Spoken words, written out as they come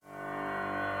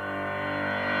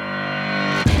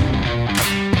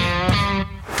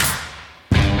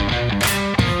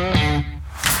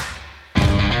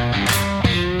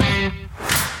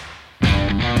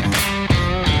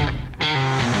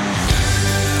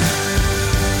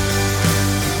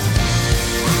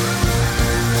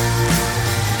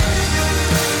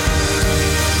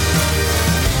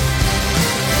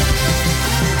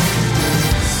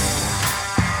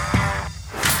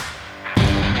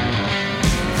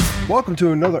Welcome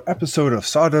to another episode of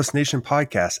Sawdust Nation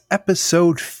Podcast,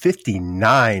 episode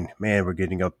 59. Man, we're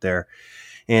getting up there.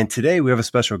 And today we have a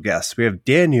special guest. We have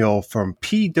Daniel from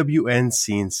PWN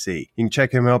CNC. You can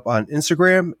check him up on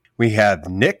Instagram. We have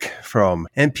Nick from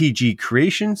MPG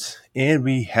Creations, and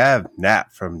we have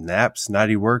Nap from Nap's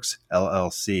Naughty Works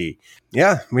LLC.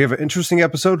 Yeah, we have an interesting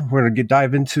episode. We're going to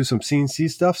dive into some CNC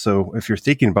stuff. So if you're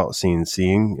thinking about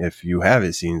CNCing, if you have a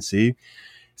CNC,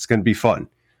 it's going to be fun.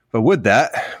 But with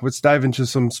that, let's dive into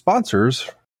some sponsors.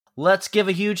 Let's give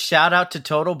a huge shout out to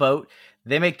Total Boat.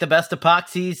 They make the best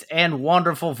epoxies and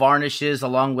wonderful varnishes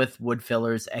along with wood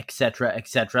fillers, etc.,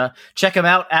 etc. Check them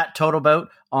out at Total Boat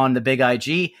on the Big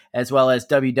IG, as well as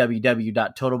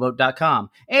www.totalboat.com.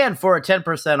 And for a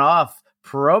 10% off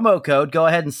promo code, go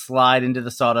ahead and slide into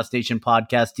the Sawdust Nation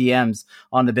Podcast DMs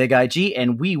on the Big IG,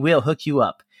 and we will hook you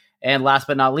up. And last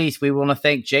but not least, we want to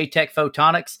thank J-Tech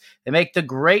Photonics. They make the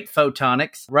great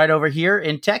photonics right over here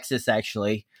in Texas,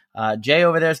 actually. Jay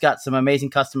over there's got some amazing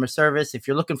customer service. If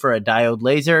you're looking for a diode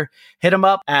laser, hit them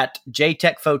up at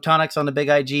J-Tech Photonics on the Big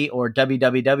IG or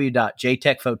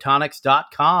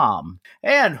www.jtechphotonics.com.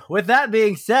 And with that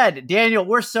being said, Daniel,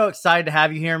 we're so excited to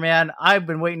have you here, man. I've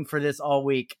been waiting for this all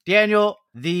week. Daniel,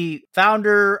 the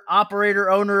founder,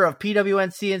 operator, owner of PWN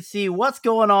CNC, what's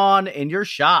going on in your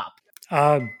shop?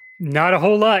 Not a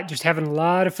whole lot. Just having a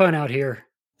lot of fun out here.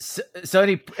 So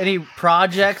any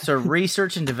projects or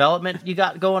research and development you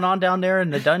got going on down there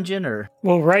in the dungeon, or?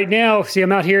 Well, right now, see,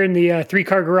 I'm out here in the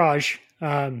 3-car garage.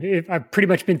 I've pretty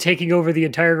much been taking over the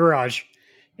entire garage.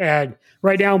 And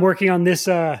right now I'm working on this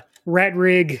Rat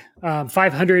Rig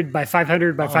 500 by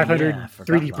 500 by 500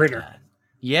 3D printer. That.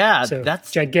 Yeah, so that's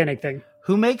gigantic thing.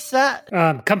 Who makes that?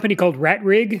 Company called Rat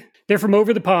Rig. They're from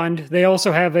over the pond. They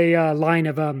also have a line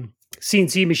of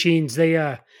CNC machines.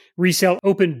 They resell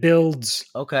open builds.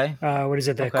 Okay. What is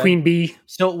it? The Queen Bee.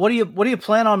 So what do you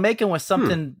plan on making with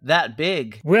something that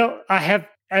big? Well,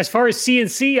 as far as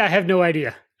CNC, I have no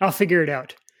idea. I'll figure it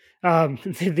out.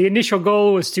 The initial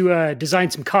goal was to design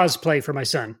some cosplay for my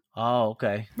son. Oh,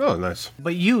 okay. Oh, nice.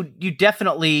 But you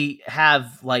definitely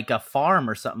have like a farm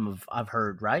or something, I've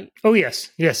heard, right? Oh, yes.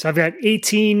 Yes. I've got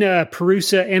 18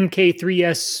 Perusa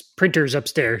MK3S printers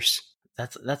upstairs.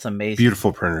 That's amazing.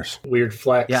 Beautiful printers. Weird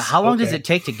flex. Yeah. How long does it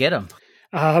take to get them?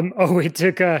 It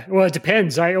took, well, it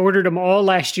depends. I ordered them all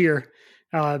last year.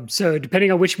 So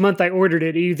depending on which month I ordered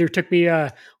it either took me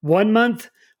 1 month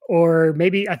or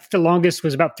maybe I think the longest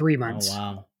was about 3 months. Oh,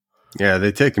 wow. Yeah,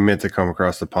 they take a minute to come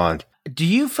across the pond. Do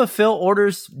you fulfill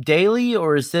orders daily,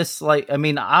 or is this like, I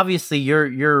mean, obviously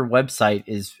your website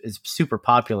is super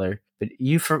popular, but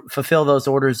you fulfill those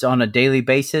orders on a daily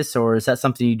basis, or is that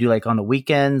something you do like on the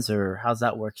weekends, or how's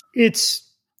that work? It's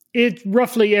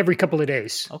roughly every couple of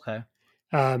days. Okay.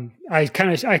 I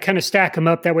kind of stack them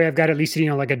up. That way I've got at least,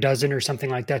 like a dozen or something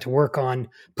like that to work on,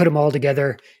 put them all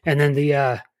together, and then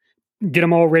get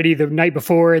them all ready the night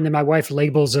before, and then my wife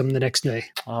labels them the next day.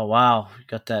 Oh, wow.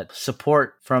 Got that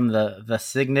support from the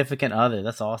significant other.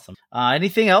 That's awesome.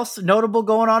 Anything else notable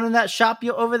going on in that shop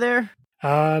over there?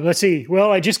 Let's see.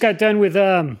 Well, I just got done with,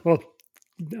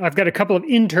 I've got a couple of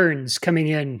interns coming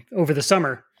in over the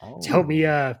summer to help me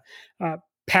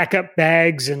pack up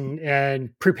bags and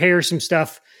prepare some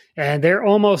stuff. And they're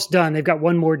almost done. They've got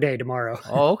one more day tomorrow.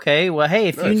 Oh, okay. Well, hey,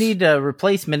 if you need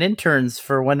replacement interns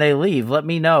for when they leave, let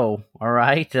me know. All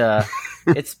right.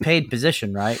 It's paid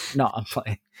position, right? No, I'm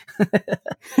playing.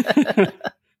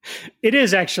 It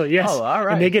is actually, yes. Oh, all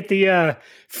right. And they get the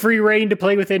free reign to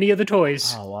play with any of the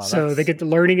toys. Oh, wow. So they get the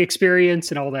learning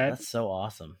experience and all that. That's so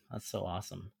awesome.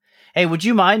 Hey, would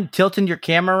you mind tilting your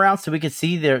camera around so we could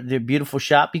see the beautiful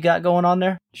shop you got going on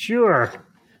there? Sure.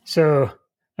 So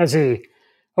let's see.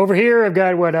 Over here, I've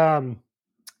got what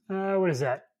is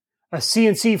that? A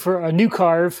CNC for a new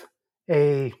carve,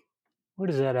 a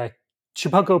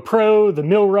Shapeoko Pro, the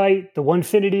Millwright, the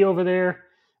Onefinity over there.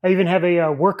 I even have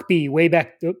a Work Bee way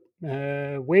back there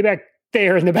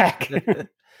in the back.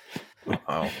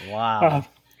 Oh, wow.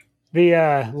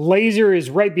 The laser is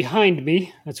right behind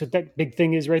me. That's what that big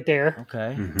thing is right there.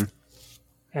 Okay. Mm-hmm.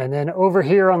 And then over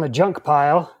here on the junk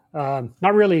pile,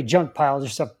 not really a junk pile,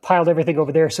 just I piled everything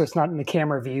over there so it's not in the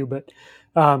camera view, but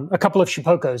a couple of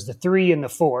Shapeokos, the 3 and the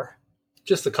 4.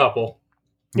 Just a couple.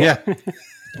 Yeah.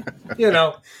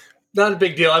 Not a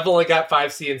big deal. I've only got 5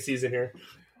 CNCs in here.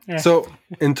 Yeah. So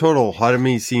in total, how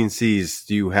many CNCs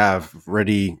do you have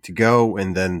ready to go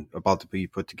and then about to be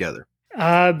put together?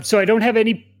 So I don't have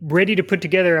any ready to put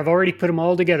together. I've already put them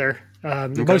all together.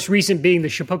 The most recent being the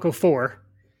Shapeoko 4.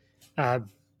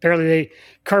 Apparently,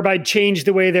 Carbide changed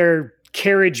the way their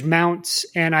carriage mounts,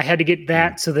 and I had to get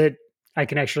that so that I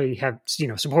can actually have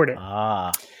support it.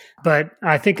 Ah, But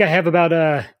I think I have about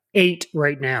 8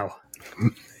 right now.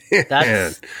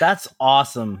 That's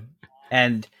awesome.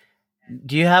 And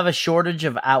do you have a shortage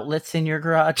of outlets in your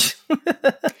garage?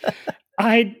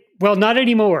 Well, not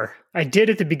anymore. I did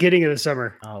at the beginning of the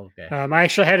summer. Oh, okay. I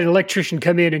actually had an electrician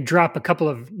come in and drop a couple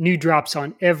of new drops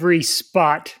on every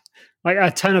spot, like a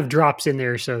ton of drops in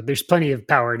there. So there's plenty of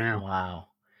power now. Wow.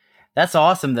 That's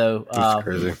awesome, though. That's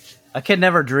crazy. I could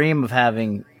never dream of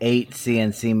having 8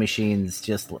 CNC machines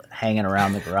just hanging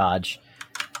around the garage.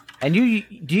 And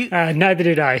neither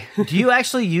did I. Do you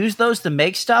actually use those to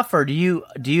make stuff, or do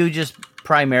you just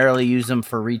primarily use them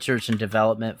for research and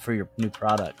development for your new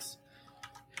products?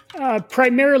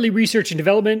 Primarily research and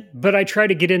development, but I try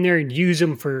to get in there and use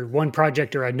them for one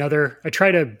project or another. I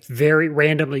try to very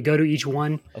randomly go to each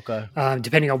one, okay,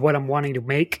 depending on what I'm wanting to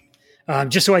make,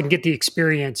 just so I can get the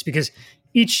experience, because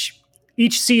each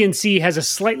CNC has a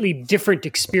slightly different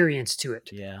experience to it.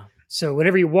 Yeah. So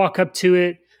whenever you walk up to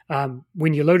it,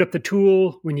 when you load up the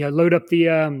tool, when you load up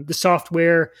the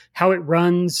software, how it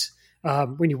runs,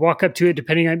 when you walk up to it,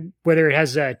 depending on whether it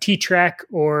has a T-track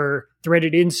or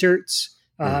threaded inserts,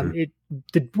 the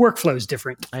workflow is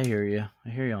different. I hear you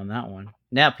on that one.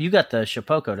 Nap, you got the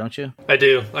Shapeoko, don't you? I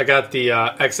do. I got the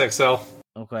XXL.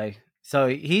 Okay. So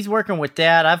he's working with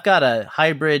that. I've got a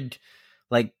hybrid,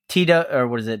 like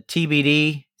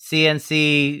TBD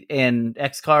CNC and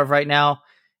X-Carve right now.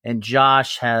 And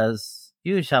Josh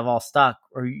you just have all stock,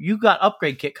 or you got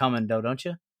upgrade kit coming though, don't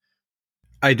you?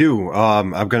 I do.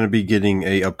 I'm going to be getting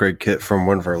a upgrade kit from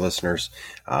one of our listeners.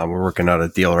 We're working out a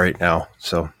deal right now,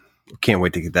 so can't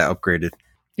wait to get that upgraded.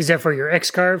 Is that for your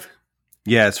X-Carve?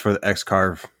 Yeah, it's for the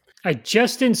X-Carve. I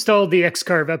just installed the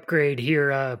X-Carve upgrade here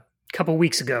a couple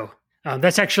weeks ago.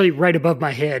 That's actually right above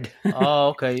my head. Oh,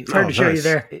 okay. It's hard to show you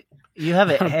there. You have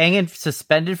it hanging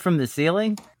suspended from the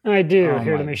ceiling? I do. Oh,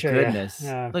 here, let me show goodness. you.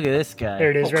 Look at this guy.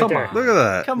 There it is, right there. Look at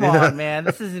that. Come on, man.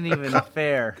 This isn't even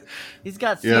fair. He's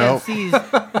got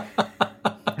CNCs.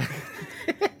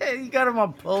 You got him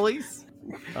on pulleys.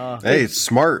 Hey, it's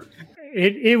smart.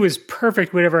 It was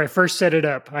perfect whenever I first set it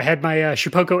up. I had my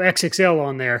Shapeoko XXL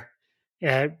on there.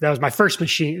 That was my first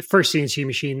CNC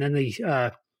machine. Then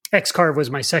the X-Carve was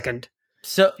my second.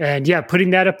 And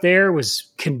putting that up there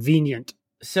was convenient.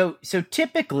 So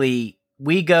typically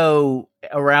we go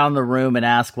around the room and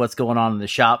ask what's going on in the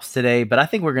shops today, but I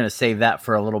think we're going to save that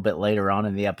for a little bit later on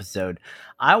in the episode.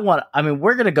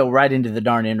 We're going to go right into the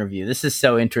darn interview. This is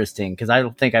so interesting because I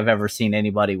don't think I've ever seen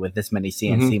anybody with this many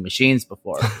CNC machines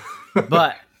before.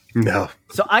 But no.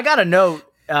 So I got to know,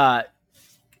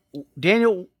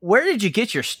 Daniel, where did you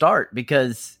get your start?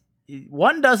 Because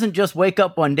one doesn't just wake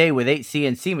up one day with 8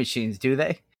 CNC machines, do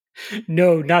they?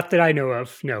 No, not that I know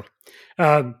of. No.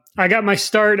 I got my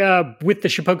start with the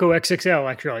Shapeoko XXL,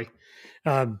 actually.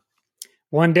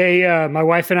 One day, my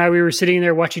wife and I, we were sitting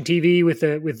there watching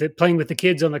TV playing with the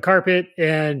kids on the carpet,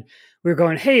 and we were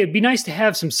going, "Hey, it'd be nice to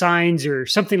have some signs or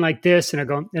something like this." And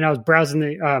I was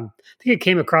browsing I think it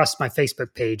came across my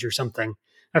Facebook page or something.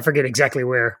 I forget exactly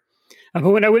where. But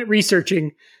when I went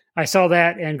researching, I saw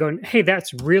that and going, "Hey,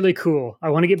 that's really cool. I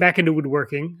want to get back into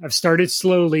woodworking." I've started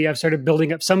slowly. I've started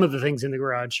building up some of the things in the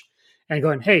garage and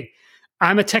going, "Hey,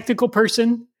 I'm a technical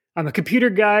person. I'm a computer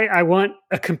guy. I want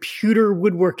a computer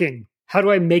woodworking. How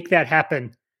do I make that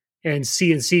happen?" And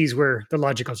CNCs were the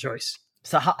logical choice.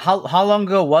 So how long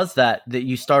ago was that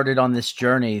you started on this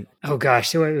journey? Oh gosh,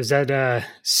 so it was that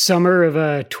summer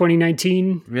of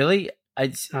 2019. Really?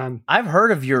 I've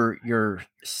heard of your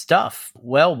stuff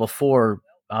well before,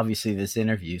 obviously, this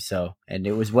interview. And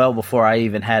it was well before I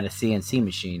even had a CNC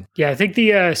machine. Yeah, I think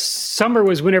the summer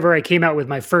was whenever I came out with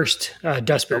my first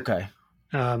dust boot. Okay.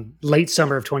 Late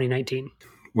summer of 2019.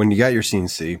 When you got your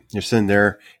CNC, you're sitting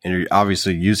there and you're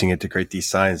obviously using it to create these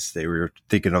signs that we were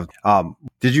thinking of.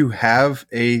 Did you have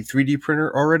a 3D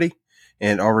printer already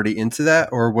and already into that?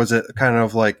 Or was it kind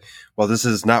of like, well, this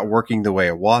is not working the way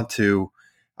I want to.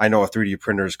 I know a 3D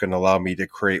printer is going to allow me to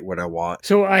create what I want.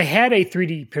 So I had a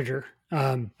 3D printer.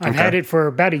 I've had it for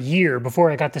about a year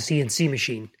before I got the CNC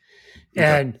machine.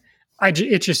 And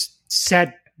it just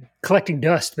sat collecting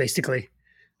dust, basically.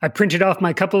 I printed off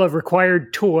my couple of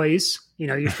required toys. You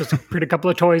know, you're supposed to print a couple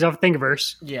of toys off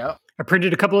Thingiverse. Yeah. I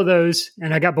printed a couple of those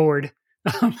and I got bored.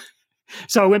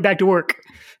 So I went back to work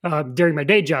during my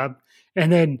day job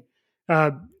and then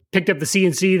picked up the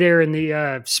CNC there in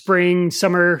the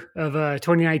summer of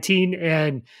 2019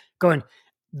 and going,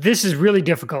 this is really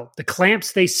difficult. The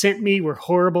clamps they sent me were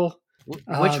horrible.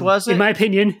 Which was it? In my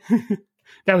opinion,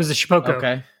 that was the Shapeoko.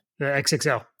 Okay. The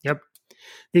XXL. Yep.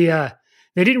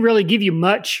 They didn't really give you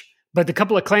much, but the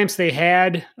couple of clamps they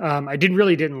had, I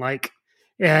didn't like.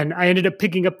 And I ended up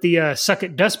picking up the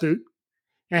Suckit dust boot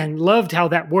and loved how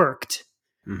that worked.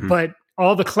 but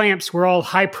all the clamps were all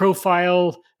high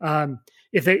profile.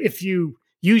 If you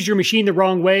use your machine the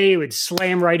wrong way, it would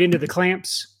slam right into the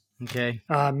clamps. Okay.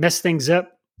 Mess things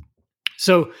up.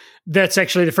 So that's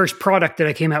actually the first product that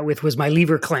I came out with was my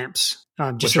lever clamps.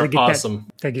 Which are awesome.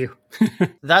 Thank you.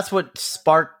 That's what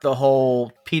sparked the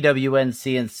whole PWN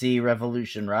CNC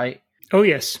revolution, right? Oh,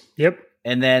 yes. Yep.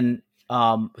 And then,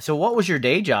 so what was your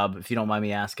day job, if you don't mind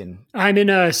me asking? I'm in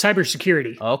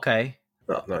cybersecurity. Okay.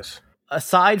 Oh, nice.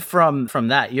 Aside from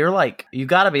that, you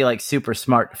got to be like super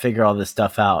smart to figure all this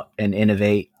stuff out and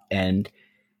innovate and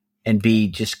be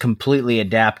just completely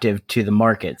adaptive to the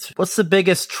markets. What's the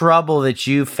biggest trouble that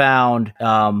you found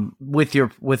with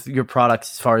your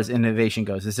products as far as innovation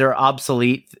goes? Is there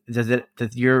obsolete? Does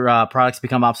your products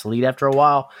become obsolete after a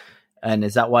while? And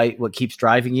is that what keeps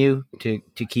driving you to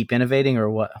keep innovating, or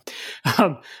what?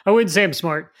 I wouldn't say I'm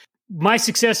smart. My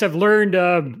success, I've learned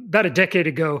about a decade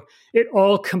ago, it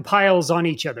all compiles on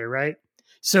each other, right?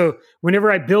 So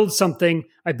whenever I build something,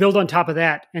 I build on top of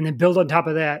that, and then build on top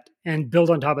of that, and build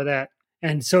on top of that.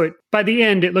 And so by the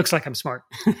end, it looks like I'm smart.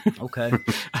 Okay.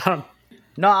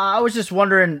 No, I was just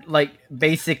wondering, like,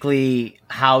 basically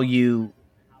how you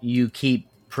keep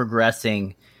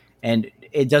progressing, and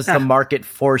does the market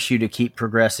force you to keep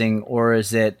progressing, or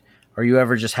are you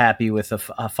ever just happy with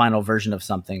a final version of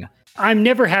something? I'm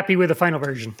never happy with a final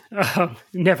version.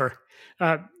 Never.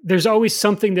 There's always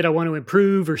something that I want to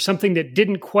improve or something that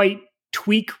didn't quite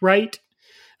tweak right.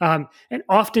 And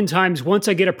oftentimes, once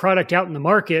I get a product out in the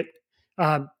market,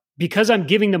 because I'm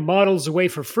giving the models away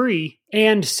for free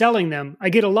and selling them, I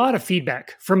get a lot of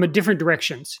feedback from different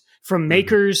directions, from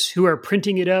makers who are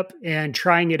printing it up and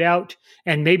trying it out.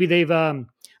 And maybe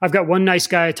I've got one nice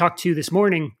guy I talked to this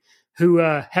morning who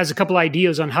has a couple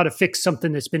ideas on how to fix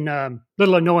something that's been a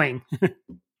little annoying.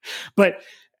 But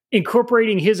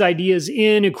incorporating his ideas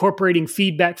incorporating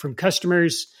feedback from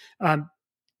customers,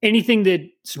 anything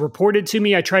that's reported to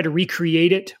me, I try to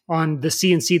recreate it on the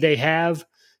CNC they have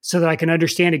so that I can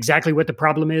understand exactly what the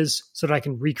problem is, so that I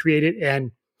can recreate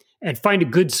it and find a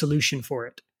good solution for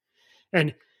it.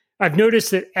 And I've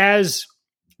noticed that as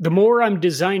the more I'm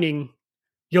designing,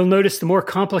 you'll notice the more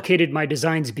complicated my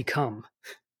designs become.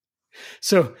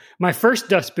 So my first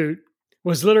dust boot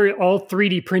was literally all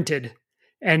 3D printed,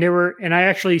 and I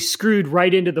actually screwed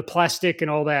right into the plastic and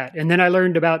all that. And then I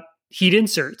learned about heat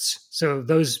inserts. So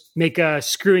those make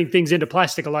screwing things into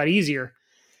plastic a lot easier.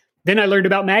 Then I learned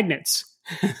about magnets.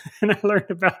 And I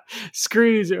learned about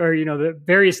screws, or the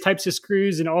various types of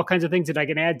screws and all kinds of things that I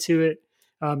can add to it.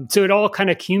 So it all kind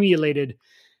of accumulated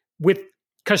with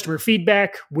customer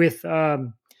feedback, with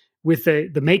the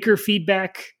maker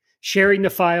feedback, sharing the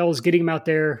files, getting them out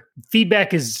there.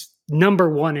 Feedback is number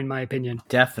one, in my opinion.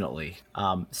 Definitely.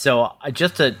 So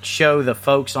just to show the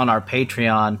folks on our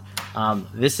Patreon,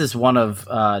 this is one of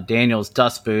Daniel's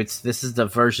dust boots. This is the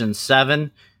version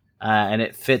 7. And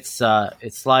it fits,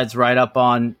 it slides right up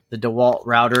on the DeWalt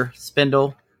router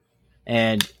spindle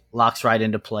and locks right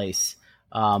into place.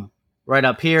 Right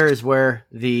up here is where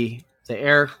the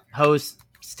air hose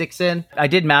sticks in. I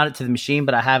did mount it to the machine,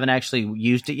 but I haven't actually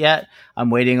used it yet.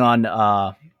 I'm waiting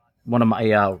on one of my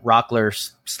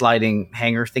Rockler sliding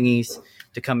hanger thingies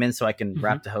to come in so I can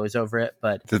wrap the hose over it.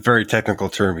 But it's a very technical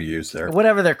term you use there.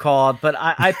 Whatever they're called, but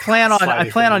I plan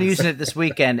on using it this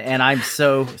weekend, and I'm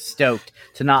so stoked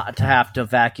to not to have to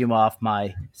vacuum off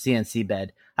my CNC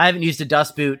bed. I haven't used a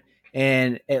dust boot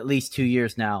in at least 2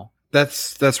 years now.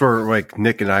 That's where like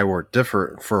Nick and I were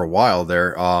different for a while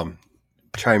there.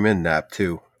 Chime in, Nap,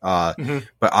 too. But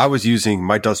I was using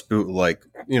my dust boot like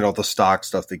the stock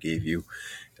stuff they gave you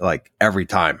like every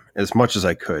time as much as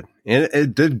I could, and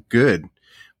it did good.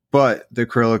 But the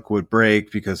acrylic would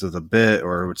break because of the bit,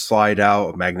 or it would slide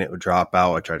out. A magnet would drop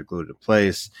out. I tried to glue it in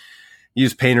place.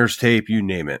 Use painter's tape, you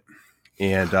name it.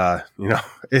 And,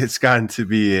 it's gotten to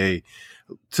be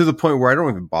to the point where I don't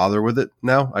even bother with it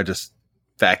now. I just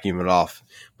vacuum it off.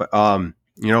 But,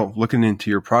 looking into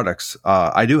your products,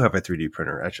 I do have a 3D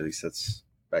printer. Actually sits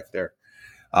back there.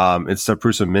 It's the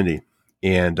Prusa Mini.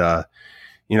 And,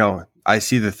 I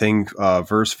see the thing,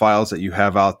 verse files that you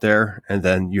have out there, and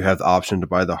then you have the option to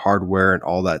buy the hardware and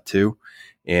all that too.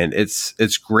 And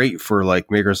it's great for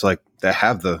like makers like that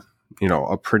have the,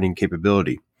 a printing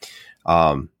capability.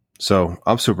 So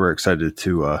I'm super excited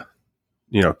to,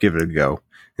 give it a go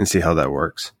and see how that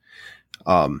works.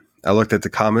 I looked at the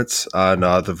comments on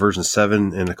the version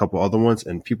 7 and a couple other ones,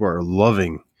 and people are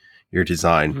loving your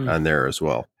design on there as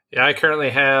well. Yeah, I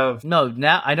currently have. No,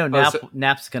 now I know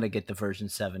Nap's going to get the version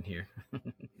 7 here.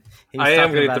 I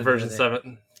am going to get the version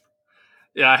 7.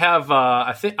 Yeah, I have.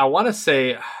 I want to say,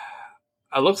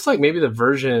 it looks like maybe the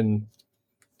version.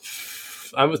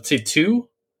 I would say 2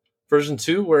 version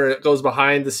 2, where it goes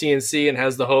behind the CNC and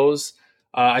has the hose.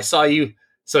 I saw you.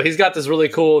 So he's got this really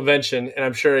cool invention, and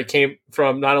I'm sure it came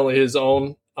from not only his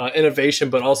own innovation,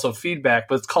 but also feedback,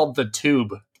 but it's called the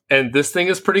tube. And this thing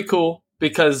is pretty cool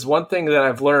because one thing that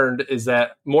I've learned is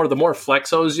that the more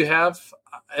flex hose you have,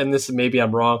 and this maybe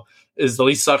I'm wrong, is the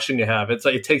least suction you have. It's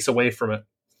like it takes away from it.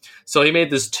 So he made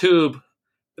this tube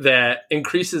that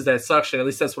increases that suction. At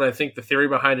least that's what I think the theory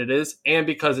behind it is. And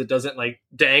because it doesn't like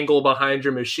dangle behind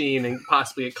your machine and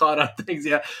possibly get caught on things.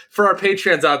 Yeah. For our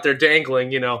Patreons out there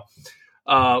dangling,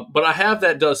 but I have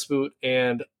that dust boot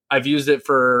and I've used it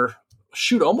for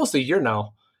almost a year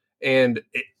now. And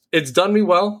it's done me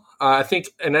well. I think,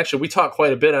 and actually we talk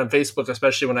quite a bit on Facebook,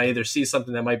 especially when I either see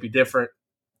something that might be different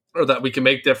or that we can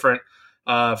make different.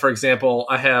 For example,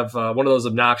 I have one of those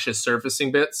obnoxious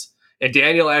surfacing bits. And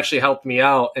Daniel actually helped me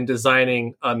out in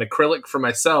designing an acrylic for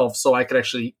myself so I could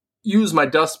actually use my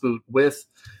dust boot with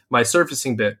my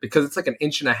surfacing bit because it's like 1.5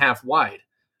 inches wide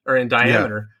or in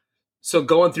diameter. Yeah. So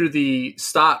going through the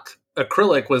stock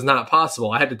acrylic was not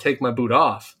possible. I had to take my boot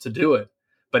off to do it.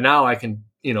 But now I can,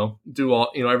 do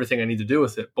all, everything I need to do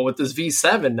with it. But with this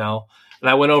V7 now, and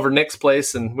I went over Nick's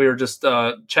place and we were just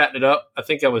chatting it up. I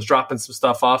think I was dropping some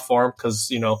stuff off for him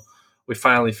because, we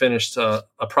finally finished a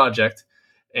project.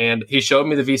 And he showed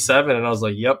me the V7 and I was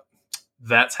like, yep,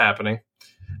 that's happening.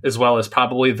 As well as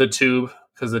probably the tube,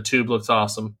 because the tube looks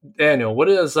awesome. Daniel, what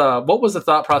was the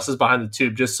thought process behind the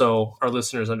tube, just so our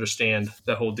listeners understand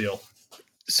the whole deal?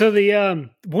 So the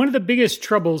one of the biggest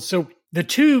troubles, so the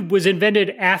tube was invented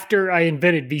after I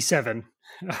invented V7,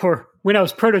 or when I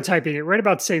was prototyping it, right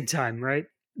about the same time, right?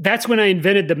 That's when I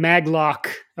invented the Maglock,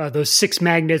 those 6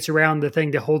 magnets around the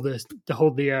thing to hold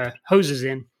the hoses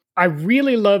in. I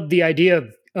really love the idea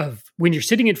of when you're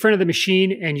sitting in front of the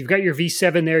machine and you've got your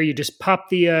V7 there, you just pop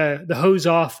the hose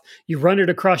off, you run it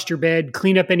across your bed,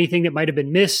 clean up anything that might have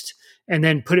been missed, and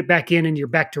then put it back in and you're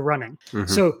back to running.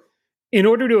 Mm-hmm. So in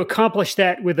order to accomplish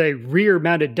that with a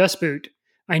rear-mounted dust boot,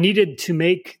 I needed to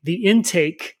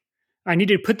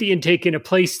put the intake in a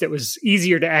place that was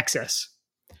easier to access.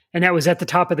 And that was at the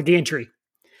top of the gantry.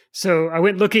 So I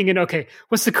went looking and, okay,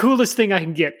 what's the coolest thing I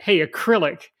can get? Hey,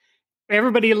 acrylic.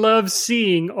 Everybody loves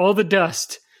seeing all the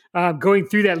dust going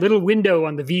through that little window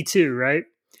on the V2, right?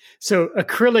 So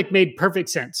acrylic made perfect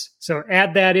sense. So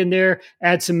add that in there,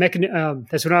 add some mechanism.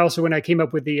 That's when I came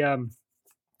up with the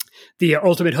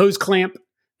ultimate hose clamp,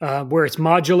 where it's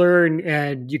modular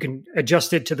and you can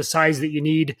adjust it to the size that you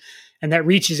need. And that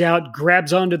reaches out,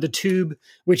 grabs onto the tube,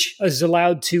 which is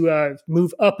allowed to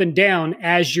move up and down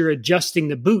as you're adjusting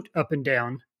the boot up and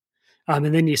down.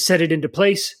 And then you set it into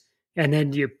place. And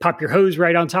then you pop your hose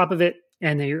right on top of it,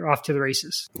 and then you're off to the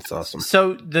races. That's awesome.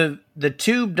 So the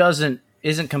tube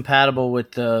isn't compatible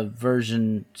with the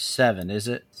version 7, is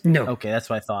it? No. Okay, that's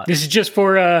what I thought. This is just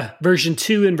for version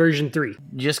 2 and version 3.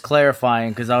 Just clarifying,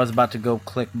 because I was about to go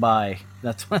click buy.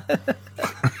 That's what.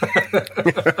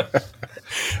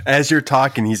 As you're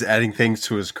talking, he's adding things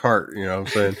to his cart. You know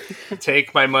what I'm saying?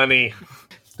 Take my money.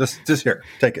 Just here,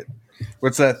 take it.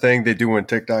 What's that thing they do on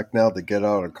TikTok now? They get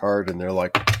out a card and they're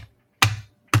like,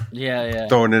 yeah,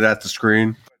 throwing it at the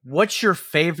screen. What's your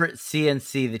favorite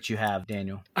CNC that you have,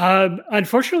 Daniel?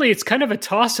 Unfortunately, it's kind of a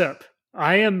toss-up.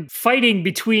 I am fighting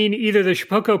between either the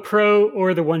Shapeoko Pro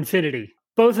or the Onefinity.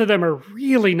 Both of them are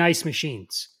really nice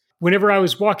machines. Whenever I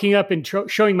was walking up and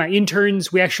showing my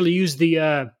interns, we actually used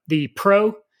the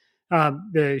Pro,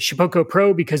 the Shapeoko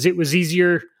Pro, because it was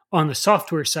easier on the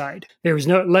software side. There was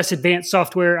less advanced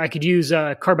software. I could use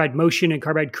Carbide Motion and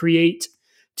Carbide Create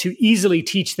to easily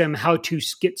teach them how to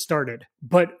get started.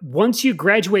 But once you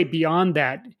graduate beyond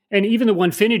that, and even the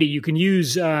Onefinity, you can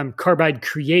use Carbide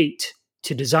Create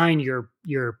to design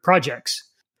your projects.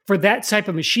 For that type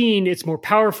of machine, it's more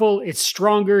powerful, it's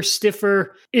stronger,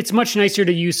 stiffer. It's much nicer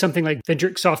to use something like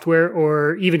Vendrick software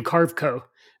or even Carveco,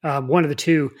 one of the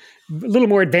two. A little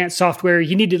more advanced software.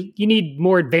 You need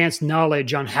more advanced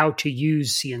knowledge on how to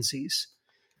use CNCs.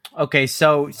 Okay,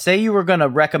 so say you were going to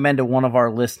recommend to one of our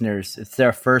listeners, it's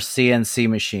their first CNC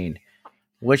machine.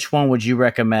 Which one would you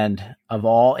recommend of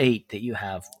all 8 that you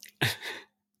have?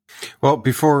 Well,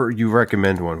 before you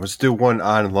recommend one, let's do one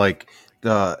on like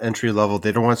the entry level.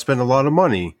 They don't want to spend a lot of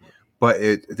money, but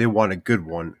they want a good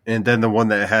one. And then the one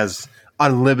that has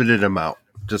unlimited amount.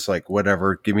 Just like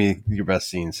whatever, give me your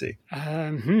best CNC.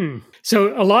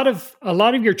 So a lot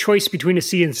of your choice between a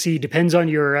CNC depends on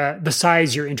your the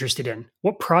size you're interested in,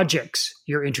 what projects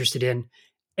you're interested in,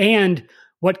 and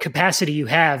what capacity you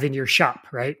have in your shop.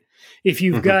 Right? If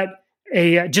you've got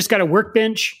just got a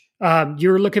workbench,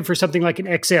 you're looking for something like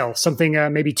an XL, something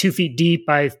maybe 2 feet deep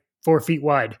by 4 feet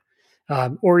wide.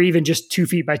 or even just 2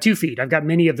 feet by 2 feet. I've got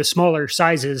many of the smaller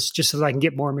sizes just so that I can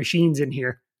get more machines in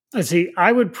here. Let's see.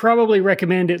 I would probably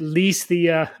recommend at least the,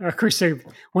 of course,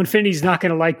 Onefinity's not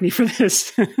going to like me for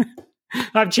this.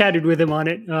 I've chatted with him on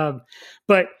it.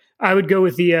 But I would go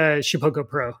with the Shapeoko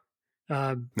Pro.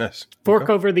 Nice. Fork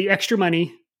over the extra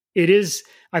money.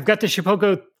 I've got the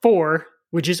Shapeoko 4,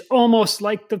 which is almost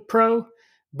like the Pro,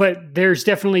 but there's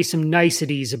definitely some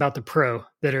niceties about the Pro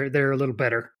that are a little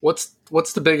better. What's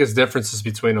the biggest differences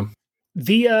between them?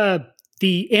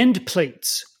 The end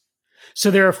plates. So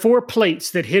there are 4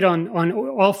 plates that hit on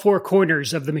all 4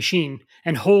 corners of the machine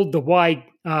and hold the wide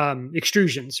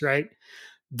extrusions, right?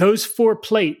 Those 4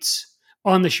 plates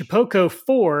on the Shapeoko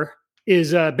 4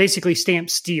 is basically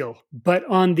stamped steel, but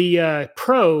on the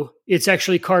Pro, it's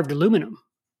actually carved aluminum.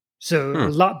 So a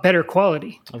lot better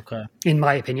quality. Okay. In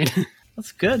my opinion.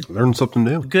 That's good. Learn something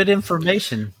new. Good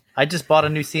information. I just bought a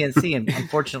new CNC, and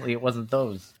unfortunately, it wasn't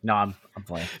those. No, I'm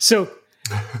playing. So,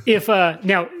 if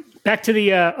now back to the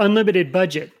unlimited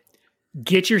budget,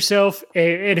 get yourself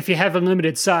and if you have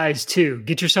unlimited size too,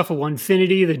 get yourself a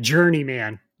Onefinity, the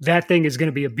Journeyman. That thing is going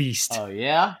to be a beast. Oh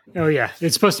yeah. Oh yeah.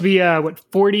 It's supposed to be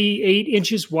 48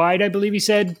 inches wide, I believe he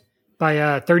said,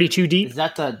 by 32 deep. Is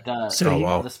that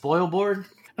the spoil board?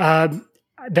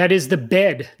 That is the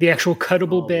bed, the actual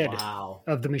cuttable bed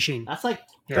of the machine. That's like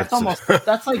that's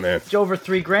like over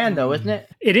 $3,000 though, isn't it?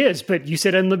 It is, but you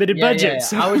said unlimited budget. Yeah.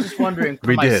 So. I was just wondering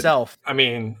for myself. I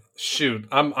mean, shoot,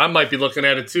 I might be looking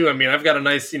at it too. I mean, I've got a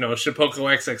nice, Shapeoko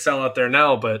XXL out there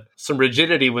now, but some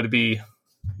rigidity would be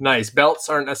nice. Belts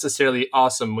aren't necessarily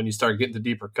awesome when you start getting to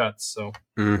deeper cuts. So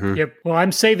Yep. Well,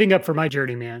 I'm saving up for my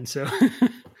Journeyman, so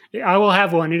I will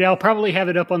have one, and I'll probably have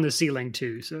it up on the ceiling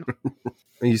too. So.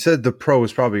 You said the Pro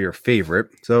is probably your favorite.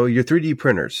 So your 3D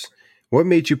printers, what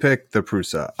made you pick the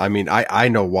Prusa? I mean, I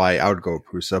know why I would go with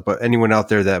Prusa, but anyone out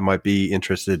there that might be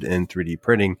interested in 3D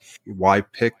printing, why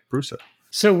pick Prusa?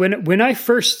 So when I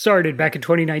first started back in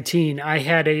 2019, I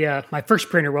had my first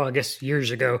printer, well, I guess years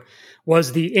ago,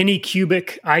 was the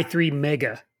Anycubic i3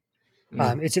 Mega.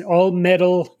 It's an all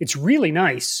metal. It's really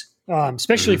nice,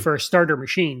 especially for a starter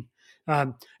machine.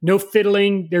 No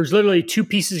fiddling. There's literally 2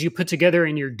 pieces you put together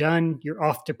and you're done. You're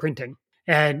off to printing.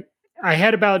 And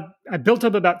I built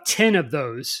up about 10 of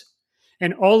those,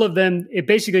 and all of them, it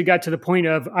basically got to the point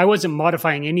of I wasn't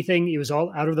modifying anything. It was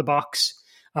all out of the box.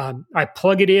 I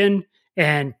plug it in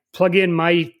and plug in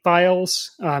my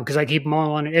files because I keep them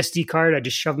all on an SD card. I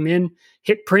just shove them in,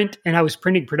 hit print, and I was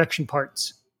printing production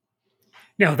parts.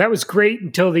 Now, that was great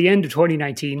until the end of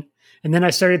 2019. And then I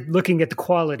started looking at the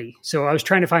quality. So I was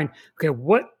trying to find, okay,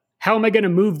 how am I going to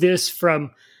move this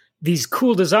from these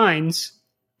cool designs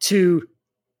to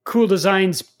cool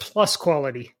designs plus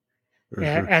quality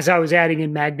as I was adding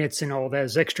in magnets and all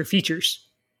those extra features.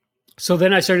 So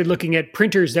then I started looking at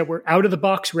printers that were out of the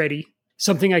box ready,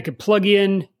 something I could plug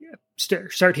in,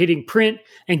 start hitting print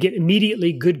and get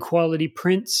immediately good quality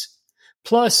prints.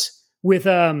 Plus, with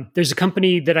there's a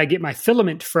company that I get my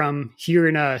filament from here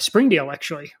in Springdale,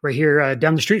 actually, right here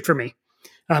down the street from me,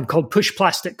 called Push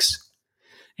Plastics.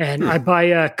 And I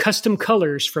buy custom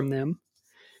colors from them.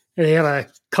 They have a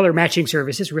color matching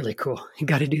service. It's really cool. You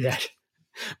got to do that.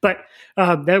 But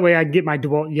that way I can get my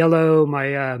DeWalt yellow, my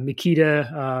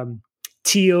Makita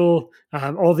teal,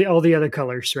 all the other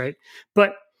colors, right?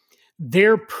 But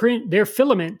their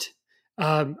filament,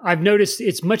 I've noticed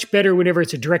it's much better whenever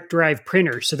it's a direct drive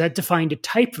printer. So that defined a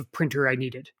type of printer I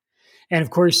needed. And of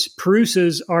course,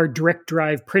 Prusas are direct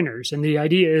drive printers. And the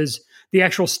idea is the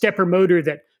actual stepper motor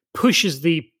that pushes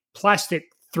the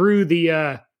plastic through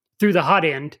the hot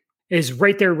end is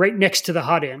right there, right next to the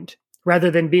hot end,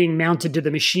 rather than being mounted to the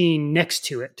machine next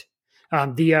to it.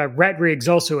 The Rat Rig's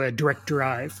also a direct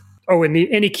drive. Oh, and the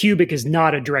Anycubic is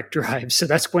not a direct drive. So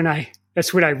that's when I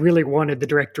really wanted the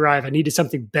direct drive. I needed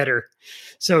something better.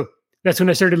 So that's when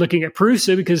I started looking at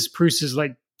Prusa, because Prusa is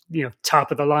like,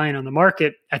 top of the line on the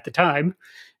market at the time.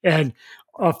 And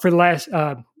for the last,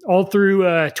 all through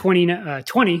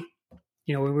 2020,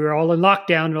 when we were all in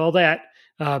lockdown and all that,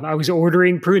 I was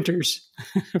ordering printers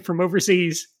from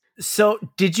overseas. So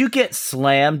did you get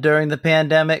slammed during the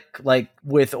pandemic, like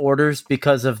with orders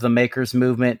because of the makers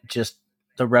movement, just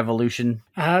the revolution?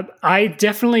 I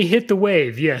definitely hit the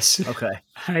wave. Yes. Okay.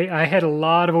 I had a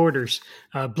lot of orders.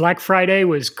 Black Friday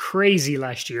was crazy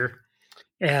last year.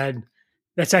 And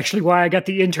that's actually why I got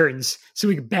the interns, so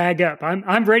we could bag up.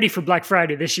 I'm ready for Black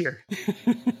Friday this year.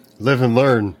 Live and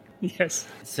learn. Yes.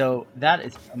 So that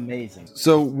is amazing.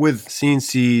 So with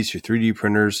CNCs, your 3D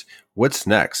printers, what's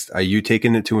next? Are you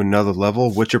taking it to another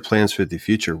level? What's your plans for the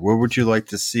future? Where would you like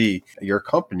to see your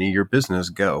company, your business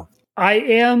go? I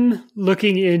am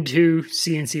looking into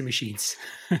CNC machines.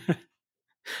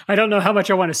 I don't know how much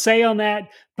I want to say on that,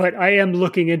 but I am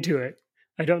looking into it.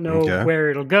 I don't know where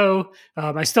it'll go.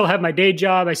 I still have my day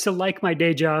job. I still like my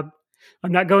day job.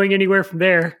 I'm not going anywhere from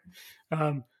there.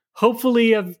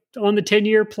 Hopefully on the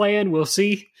 10-year plan, we'll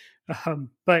see.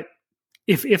 But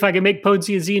if I can make Pwn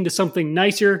CNC into something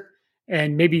nicer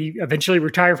and maybe eventually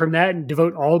retire from that and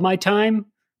devote all my time,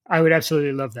 I would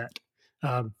absolutely love that.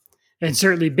 And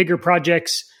certainly bigger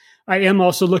projects. I am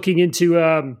also looking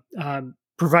into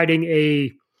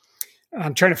providing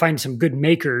I'm trying to find some good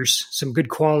makers, some good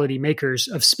quality makers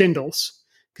of spindles,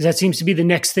 because that seems to be the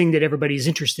next thing that everybody's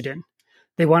interested in.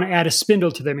 They want to add a spindle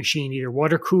to their machine, either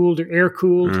water cooled or air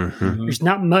cooled. Mm-hmm. There's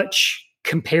not much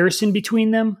comparison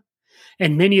between them.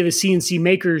 And many of the CNC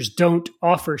makers don't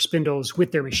offer spindles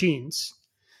with their machines.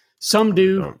 Some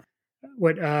do.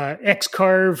 What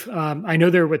X-Carve, I know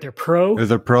they're Pro.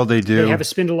 They're Pro, they do. They have a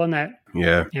spindle on that.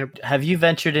 Yeah. Yep. Have you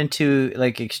ventured into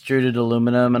like extruded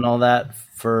aluminum and all that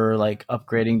for like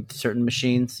upgrading certain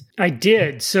machines? I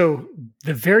did. So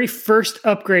the very first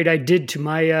upgrade I did to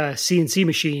my CNC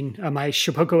machine, my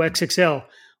Shapeoko XXL,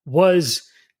 was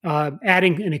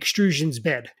adding an extrusions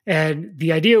bed. And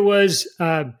the idea was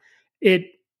so the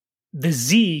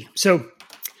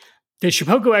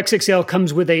Shapeoko XXL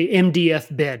comes with a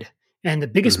MDF bed. And the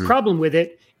biggest problem with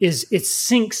it is it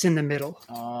sinks in the middle,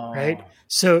 right?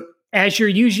 So as you're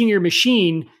using your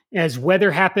machine, as weather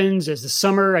happens, as the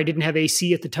summer, I didn't have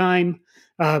AC at the time,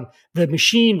 the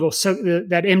machine will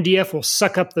that MDF will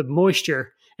suck up the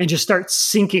moisture and just start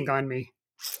sinking on me.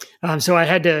 So I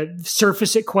had to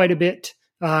surface it quite a bit,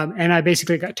 and I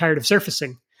basically got tired of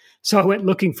surfacing. So I went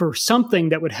looking for something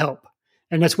that would help,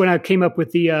 and that's when I came up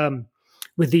with the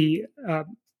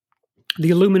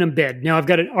aluminum bed. Now I've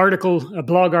got a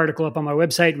blog article up on my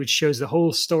website, which shows the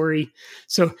whole story.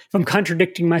 So if I'm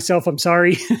contradicting myself, I'm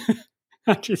sorry.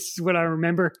 Just what I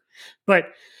remember. But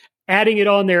adding it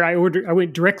on there, I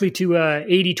went directly to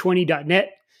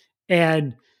 8020.net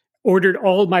and ordered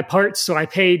all of my parts. So I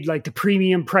paid like the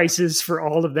premium prices for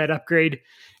all of that upgrade.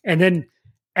 And then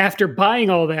after buying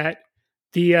all that,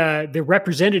 the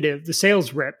representative, the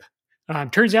sales rep,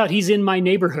 turns out he's in my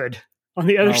neighborhood on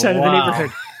the other side of the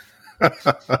neighborhood.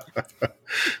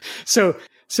 So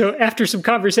after some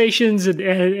conversations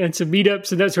and some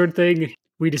meetups and that sort of thing,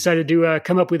 we decided to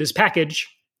come up with this package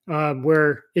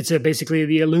where it's basically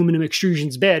the aluminum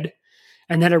extrusions bed.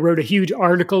 And then I wrote a huge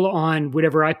article on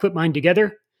whatever I put mine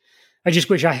together. I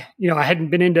just wish I hadn't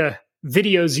been into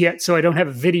videos yet, so I don't have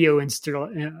a video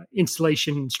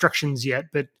installation instructions yet.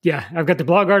 But yeah, I've got the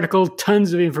blog article,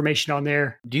 tons of information on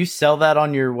there. Do you sell that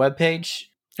on your webpage?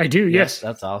 I do, yes.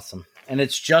 That's awesome. And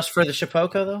it's just for the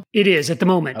Shapeoko, though? It is at the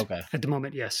moment. Okay. At the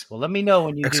moment, yes. Well, let me know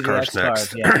when you do the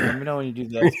X-Carve. Yeah, let me know when you do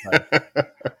the X-Carve.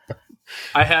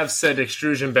 I have said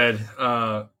extrusion bed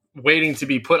waiting to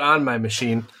be put on my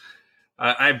machine.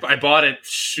 I bought it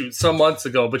some months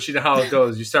ago, but you know how it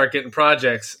goes. You start getting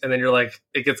projects, and then you're like,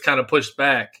 it gets kind of pushed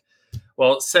back.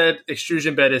 Well, said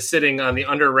extrusion bed is sitting on the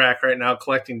under rack right now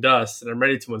collecting dust, and I'm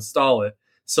ready to install it.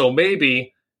 So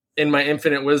maybe in my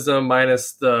infinite wisdom,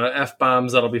 minus the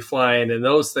F-bombs that'll be flying and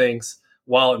those things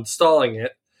while installing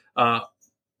it,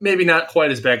 maybe not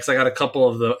quite as bad because I got a couple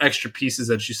of the extra pieces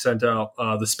that you sent out,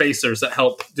 the spacers that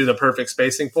help do the perfect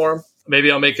spacing for them.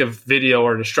 Maybe I'll make a video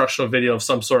or an instructional video of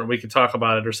some sort and we can talk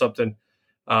about it or something.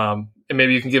 And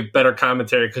maybe you can give better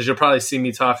commentary because you'll probably see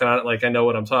me talking on it like I know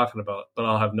what I'm talking about, but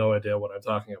I'll have no idea what I'm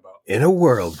talking about. In a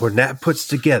world where Nat puts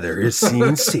together his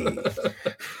CNC.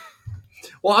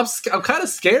 Well, I'm kind of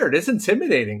scared. It's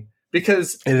intimidating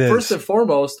because first and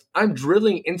foremost, I'm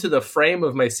drilling into the frame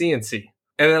of my CNC.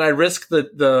 And then I risk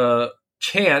the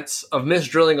chance of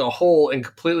misdrilling a hole and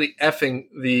completely effing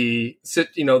the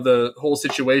whole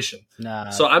situation. Nah.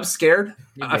 So I'm scared.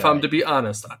 If I'm to be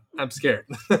honest, I'm scared.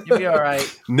 You'll be all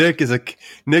right. Nick is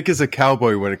a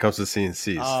cowboy when it comes to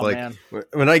CNCs. Oh, like man.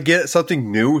 When I get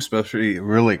something new, especially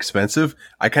really expensive,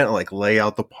 I kind of like lay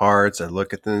out the parts. I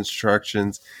look at the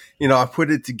instructions. I put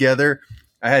it together.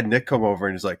 I had Nick come over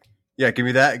and he's like, "Yeah, give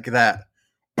me that, get that."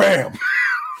 Bam.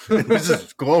 And he's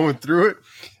just glowing through it,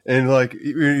 and like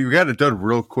you got it done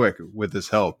real quick with his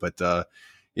help. But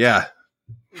yeah,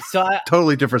 so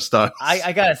totally different stuff.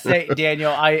 I gotta say,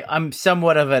 Daniel, I'm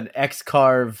somewhat of an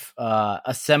X-Carve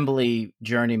assembly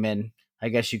journeyman, I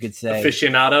guess you could say.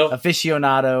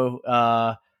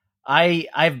 Aficionado.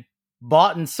 I've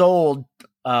bought and sold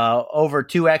over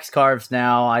 2 X-Carves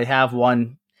now. I have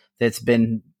one that's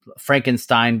been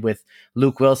Frankenstein with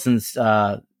Luke Wilson's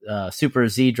Super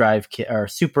Z drive kit or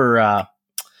Super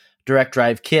Direct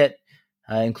Drive kit,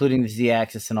 including the Z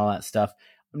axis and all that stuff.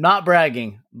 I'm not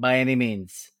bragging by any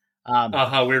means.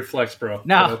 Weird flex, bro.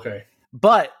 No, okay.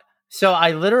 But So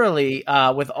I literally,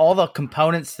 with all the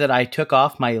components that I took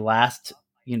off my last,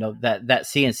 that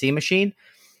CNC machine,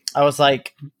 I was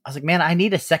like, man, I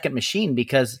need a second machine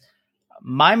because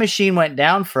my machine went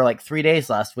down for like 3 days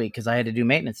last week because I had to do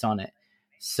maintenance on it.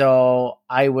 So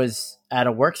I was at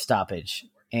a work stoppage,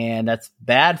 and that's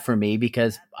bad for me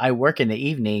because I work in the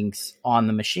evenings on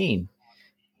the machine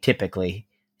typically.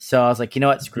 So I was like, you know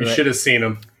what? Screw it. You should have seen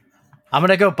him. I'm going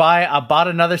to go I bought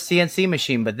another CNC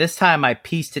machine, but this time I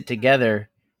pieced it together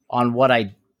on what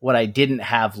I didn't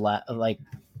have like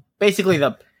basically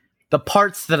the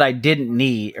parts that I didn't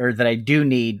need or that I do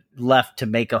need left to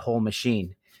make a whole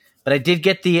machine. But I did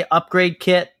get the upgrade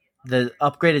kit, the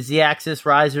upgraded Z-axis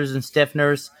risers and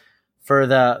stiffeners for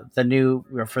the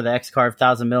X-Carve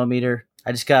 1000mm.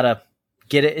 I just got to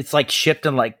get it. It's like shipped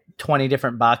in like 20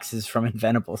 different boxes from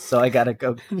Inventables. So I got to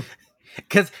go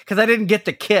because I didn't get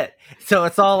the kit. So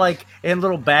it's all like in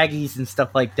little baggies and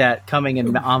stuff like that coming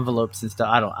in envelopes and stuff.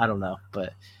 I don't know.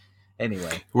 But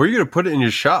anyway. Where are you going to put it in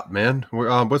your shop, man?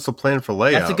 What's the plan for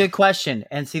layout? That's a good question.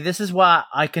 And see, this is why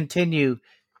I continue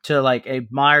to like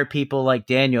admire people like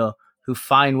Daniel who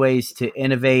find ways to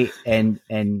innovate and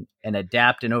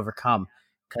adapt and overcome.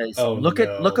 Because look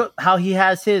at how he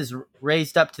has his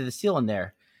raised up to the ceiling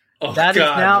there.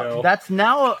 That's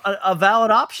now a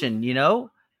valid option.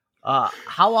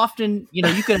 How often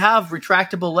you can have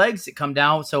retractable legs that come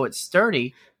down so it's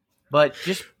sturdy, but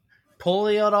just pull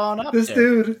it on up.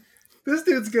 This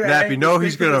dude's gonna. Nappy,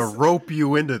 he's gonna rope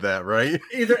you into that, right?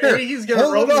 Either he's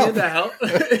gonna rope me into help.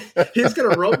 He's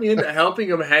gonna rope me into helping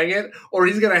him hang it, or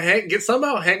he's gonna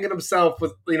somehow hang it himself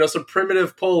with some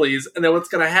primitive pulleys. And then what's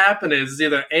gonna happen is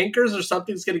either anchors or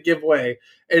something's gonna give way.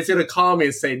 And it's gonna call me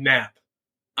and say, "Nap,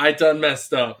 I done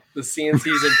messed up. The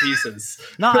CNC's in pieces."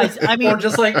 No, I mean, or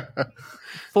just like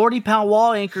 40-pound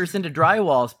wall anchors into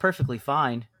drywall is perfectly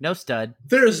fine. No stud.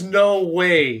 There's no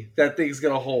way that thing's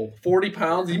gonna hold 40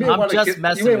 pounds. You may want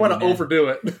to overdo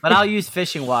it. But I'll use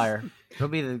fishing wire. It'll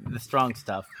be the strong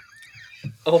stuff.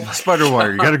 Oh, spider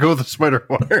wire. You got to go with the spider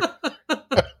wire.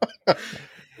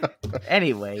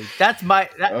 Anyway,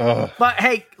 but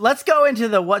hey, let's go into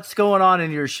the what's going on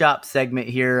in your shop segment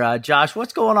here. Josh,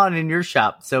 what's going on in your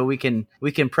shop so we can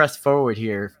press forward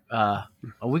here.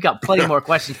 We got plenty more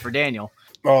questions for Daniel.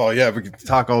 Oh yeah, we could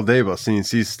talk all day about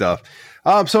CNC stuff.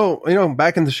 So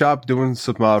back in the shop doing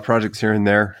some projects here and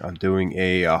there. I'm doing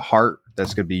a heart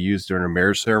that's going to be used during a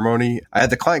marriage ceremony. I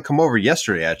had the client come over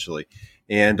yesterday actually,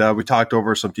 and we talked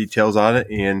over some details on it,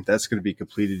 and that's going to be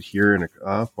completed here in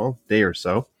a day or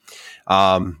so.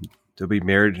 They'll be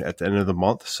married at the end of the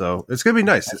month, so it's going to be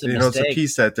nice. It's a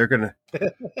piece that they're going to.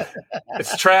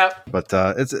 It's a trap, but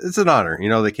it's an honor.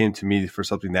 They came to me for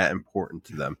something that important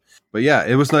to them. But yeah,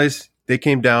 it was nice. They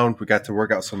came down. We got to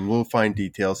work out some little fine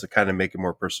details to kind of make it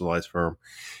more personalized for them.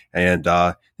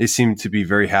 And they seem to be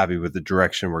very happy with the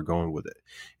direction we're going with it.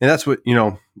 And that's what,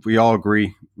 we all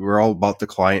agree. We're all about the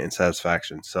client and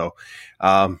satisfaction. So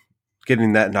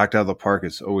getting that knocked out of the park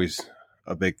is always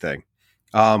a big thing.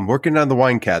 Working on the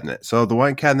wine cabinet. So the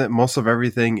wine cabinet, most of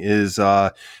everything is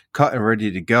cut and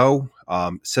ready to go.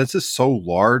 Since it's so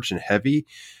large and heavy,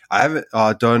 I haven't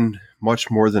done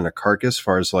much more than a carcass as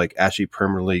far as like actually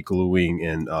permanently gluing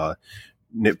and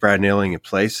brad nailing in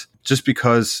place. Just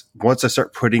because once I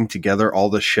start putting together all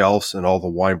the shelves and all the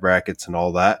wine brackets and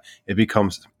all that, it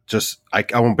becomes just, I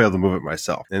won't be able to move it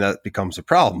myself. And that becomes a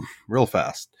problem real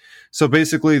fast. So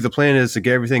basically the plan is to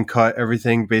get everything cut,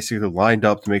 everything basically lined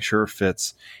up to make sure it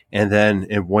fits. And then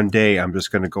in one day, I'm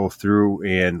just going to go through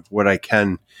and what I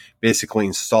can basically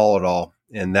install it all.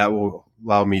 And that will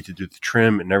allow me to do the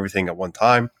trim and everything at one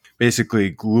time. Basically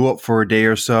glue up for a day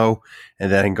or so,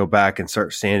 and then go back and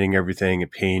start sanding everything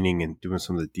and painting and doing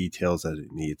some of the details that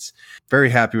it needs.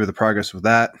 Very happy with the progress with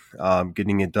that,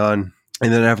 getting it done.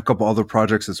 And then I have a couple other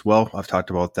projects as well. I've talked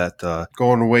about that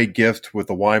going away gift with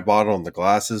the wine bottle and the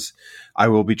glasses. I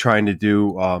will be trying to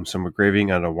do some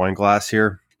engraving on a wine glass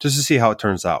here just to see how it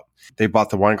turns out. They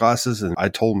bought the wine glasses, and I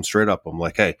told them straight up, I'm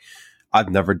like, hey, I've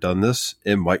never done this.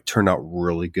 It might turn out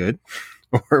really good,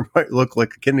 or it might look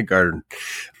like a kindergarten,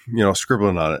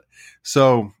 scribbling on it.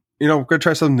 So, we're going to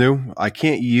try something new. I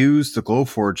can't use the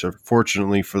Glowforge,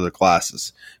 unfortunately, for the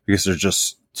glasses because they're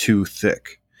just too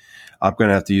thick. I'm going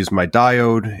to have to use my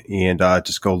diode and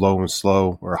just go low and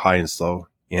slow or high and slow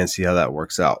and see how that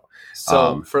works out.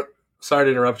 So, sorry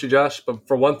to interrupt you, Josh, but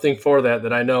for one thing for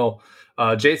that I know,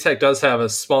 JTech does have a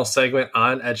small segment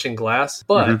on etching glass,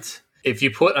 but if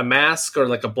you put a mask or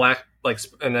like a black,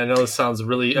 and I know this sounds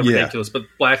really ridiculous, but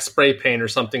black spray paint or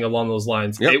something along those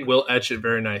lines, it will etch it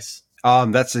very nice.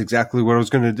 That's exactly what I was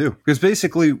going to do. Because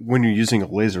basically, when you're using a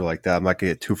laser like that, I'm not going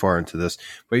to get too far into this,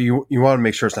 but you want to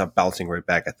make sure it's not bouncing right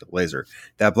back at the laser.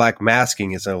 That black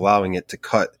masking is allowing it to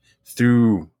cut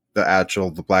through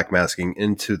the black masking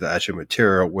into the actual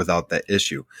material without that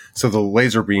issue. So the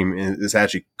laser beam is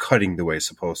actually cutting the way it's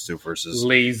supposed to versus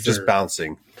just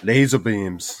bouncing. Laser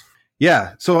beams.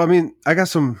 Yeah. So, I mean, I got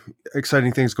some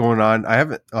exciting things going on. I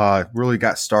haven't really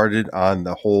got started on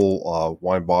the whole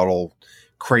wine bottle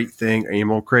crate thing,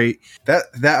 ammo crate. That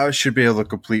I should be able to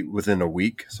complete within a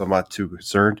week, so I'm not too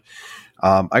concerned.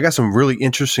 I got some really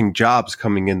interesting jobs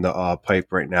coming in the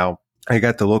pipe right now. I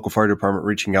got the local fire department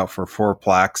reaching out for 4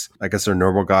 plaques. I guess their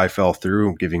normal guy fell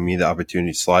through, giving me the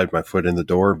opportunity to slide my foot in the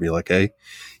door and be like, hey,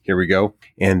 here we go.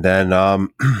 And then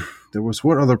there was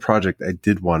one other project I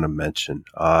did want to mention.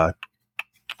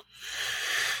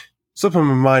 Slipping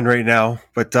my mind right now,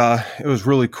 but it was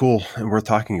really cool and worth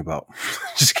talking about.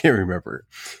 Just can't remember.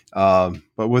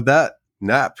 But with that,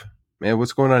 Nap, man,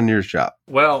 what's going on in your shop?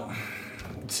 Well,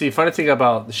 see, funny thing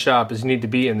about the shop is you need to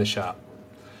be in the shop.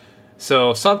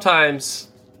 So sometimes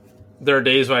there are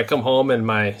days when I come home and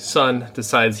my son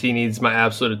decides he needs my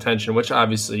absolute attention, which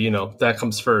obviously, that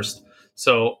comes first.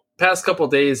 So past couple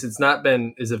of days, it's not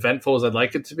been as eventful as I'd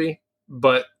like it to be.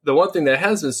 But the one thing that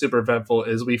has been super eventful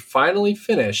is we finally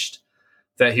finished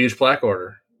that huge plaque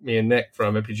order, me and Nick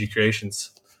from MPG Creations.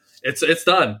 It's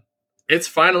done. It's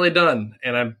finally done.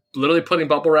 And I'm literally putting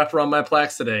bubble wrap around my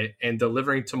plaques today and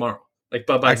delivering tomorrow. Like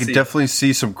Bubba, I could definitely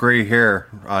see some gray hair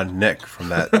on Nick from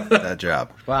that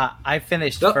job. Well, I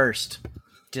finished first.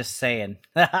 Just saying.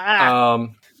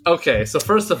 Okay, so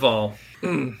first of all,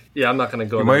 yeah, I'm not going to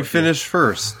go. You might finish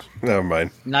first. Never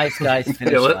mind. Nice guys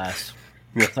finish last.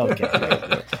 It's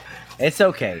okay. It's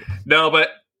okay. No, but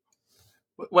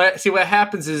what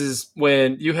happens is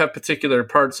when you have particular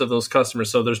parts of those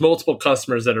customers, so there's multiple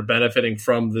customers that are benefiting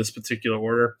from this particular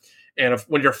order. And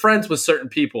when you're friends with certain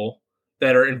people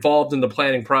that are involved in the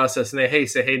planning process and they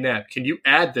say, hey, Nap, can you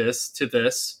add this to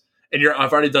this? And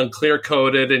I've already done clear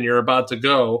coded and you're about to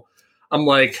go. I'm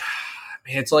like,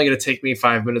 man, it's only going to take me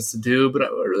 5 minutes to do, but I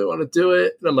really want to do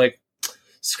it. And I'm like,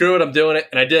 screw it, I'm doing it.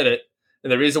 And I did it.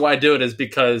 And the reason why I do it is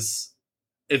because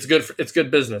it's good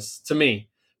business to me,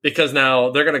 because now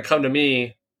they're going to come to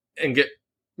me and get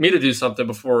me to do something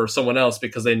before someone else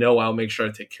because they know I'll make sure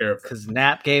I take care of it. Because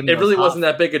Nap gave him it really wasn't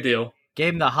that big a deal.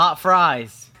 Gave him the hot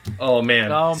fries. Oh,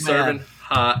 man. Serving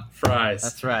hot fries.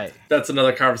 That's right. That's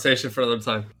another conversation for another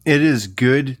time. It is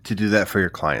good to do that for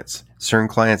your clients. Certain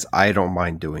clients, I don't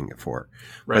mind doing it for.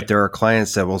 Right. But there are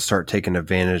clients that will start taking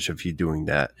advantage of you doing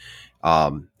that.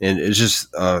 And it's just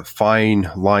a fine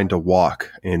line to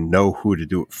walk and know who to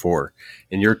do it for.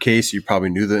 In your case, you probably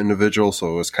knew the individual,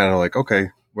 so it was kind of like, okay,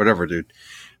 whatever, dude.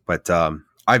 But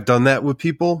I've done that with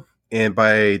people, and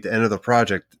by the end of the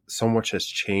project, so much has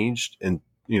changed and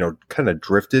kind of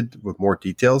drifted with more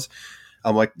details.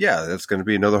 I'm like, yeah, that's going to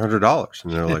be another $100.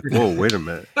 And they're like, whoa, wait a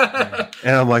minute.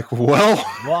 And I'm like, well,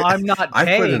 I'm not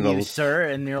paying you, sir.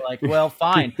 And you're like, well,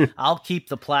 fine. I'll keep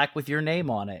the plaque with your name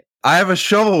on it. I have a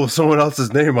shovel with someone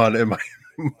else's name on it in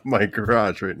my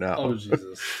garage right now. Oh,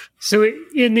 Jesus. So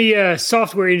in the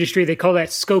software industry, they call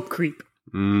that scope creep.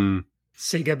 Mm.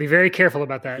 So you got to be very careful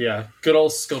about that. Yeah, good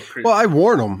old scope creep. Well, I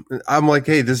warn them. I'm like,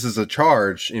 hey, this is a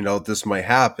charge. This might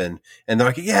happen. And they're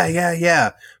like,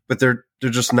 yeah. But they're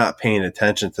just not paying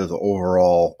attention to the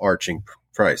overall arching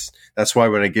price. That's why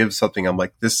when I give something, I'm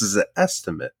like, this is an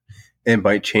estimate. It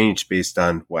might change based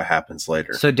on what happens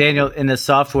later. So, Daniel, in the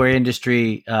software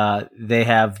industry, they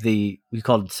have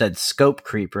said scope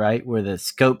creep, right? Where the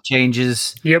scope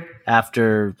changes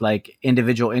after like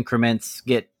individual increments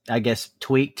get, I guess,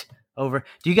 tweaked over.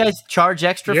 Do you guys charge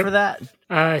extra for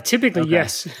that? Typically,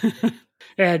 yes.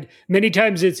 And many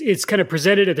times it's kind of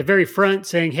presented at the very front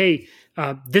saying, hey,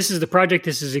 this is the project.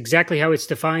 This is exactly how it's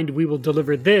defined. We will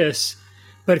deliver this.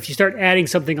 But if you start adding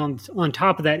something on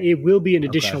top of that, it will be an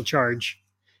additional charge.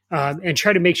 And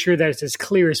try to make sure that it's as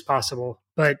clear as possible.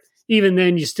 But even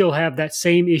then, you still have that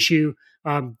same issue,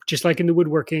 just like in the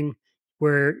woodworking,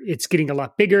 where it's getting a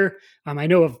lot bigger. I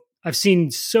know I've seen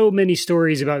so many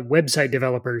stories about website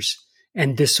developers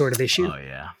and this sort of issue. Oh,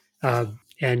 yeah.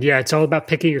 And yeah, it's all about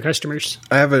picking your customers.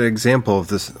 I have an example of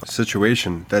this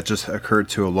situation that just occurred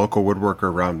to a local woodworker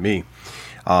around me.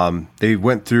 They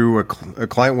went through, a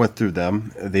client went through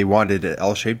them. They wanted an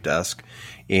L-shaped desk.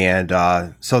 And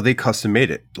so they custom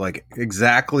made it like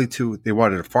exactly they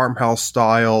wanted a farmhouse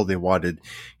style. They wanted,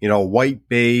 white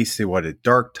base. They wanted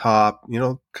dark top,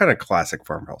 kind of classic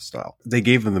farmhouse style. They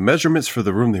gave them the measurements for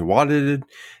the room they wanted.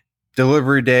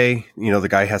 Delivery day, the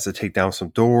guy has to take down some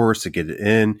doors to get it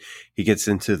in. He gets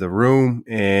into the room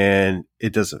and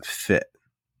it doesn't fit.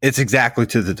 it's exactly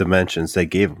to the dimensions they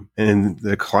gave them. And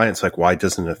the client's like, why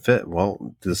doesn't it fit?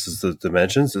 Well, this is the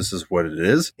dimensions. This is what it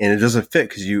is. And it doesn't fit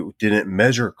because you didn't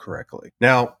measure correctly.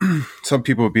 Now, some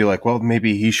people would be like, well,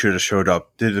 maybe he should have showed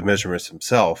up, did the measurements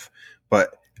himself.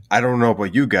 But I don't know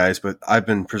about you guys, but I've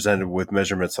been presented with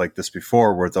measurements like this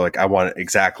before where they're like, I want it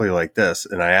exactly like this.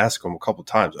 And I ask them a couple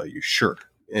times, are you sure?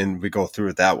 And we go through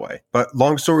it that way. But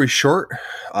long story short,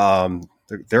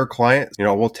 their client,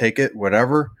 we'll take it,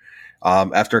 whatever.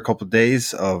 After a couple of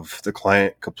days of the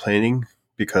client complaining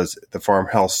because the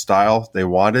farmhouse style they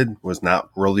wanted was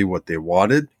not really what they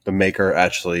wanted, the maker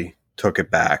actually took it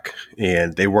back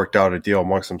and they worked out a deal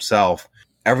amongst themselves.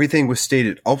 Everything was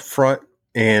stated up front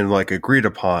and agreed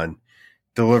upon.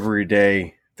 Delivery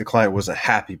day, the client wasn't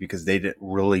happy because they didn't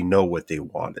really know what they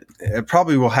wanted. It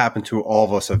probably will happen to all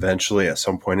of us eventually at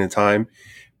some point in time.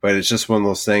 But it's just one of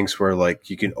those things where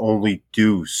you can only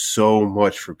do so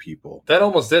much for people. That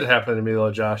almost did happen to me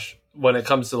though, Josh, when it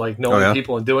comes to knowing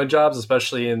people and doing jobs,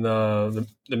 especially in the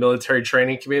military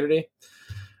training community.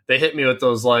 They hit me with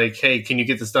those hey, can you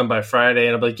get this done by Friday?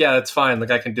 And I'm like, yeah, that's fine.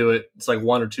 I can do it. It's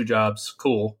 1 or 2 jobs.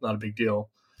 Cool. Not a big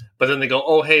deal. But then they go,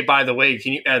 oh, hey, by the way,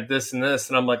 can you add this and this?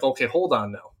 And I'm like, okay, hold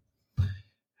on now.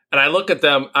 And I look at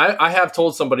them. I have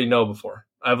told somebody no before.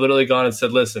 I've literally gone and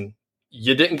said, listen,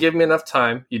 you didn't give me enough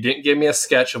time. You didn't give me a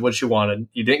sketch of what you wanted.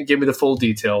 You didn't give me the full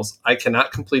details. I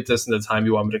cannot complete this in the time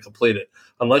you want me to complete it.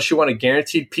 Unless you want a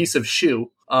guaranteed piece of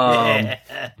shoe, then,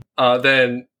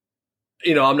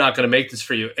 I'm not going to make this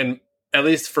for you. And at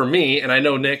least for me, and I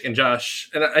know Nick and Josh,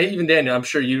 and even Daniel, I'm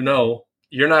sure you're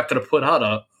not going to put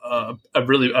out a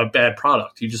really bad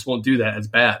product. You just won't do that. It's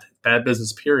bad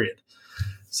business, period.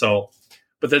 So,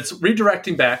 but that's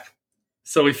redirecting back.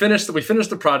 So we finished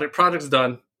the project. Project's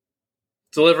done.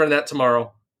 Delivering that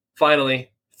tomorrow.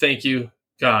 Finally, thank you,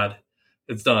 God.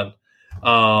 It's done.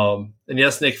 And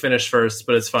yes, Nick finished first,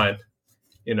 but it's fine.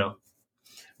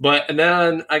 But and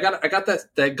then I got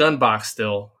that gun box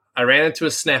still. I ran into a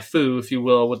snafu, if you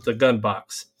will, with the gun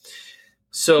box.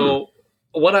 So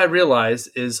what I realized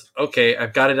is, okay,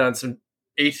 I've got it on some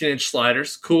 18-inch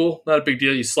sliders. Cool, not a big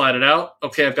deal. You slide it out.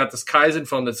 Okay, I've got this Kaizen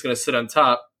foam that's going to sit on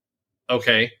top.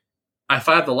 Okay. If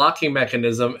I have the locking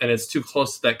mechanism and it's too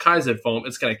close to that Kaizen foam,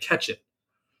 it's going to catch it.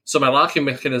 So my locking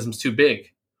mechanism is too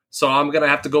big. So I'm going to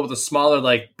have to go with a smaller,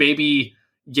 baby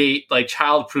gate,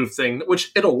 child-proof thing,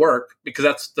 which it'll work because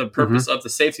that's the purpose of the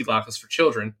safety lock is for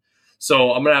children.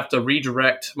 So I'm going to have to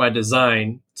redirect my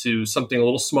design to something a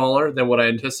little smaller than what I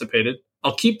anticipated.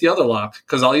 I'll keep the other lock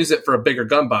because I'll use it for a bigger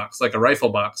gun box, like a rifle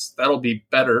box. That'll be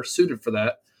better suited for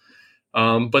that.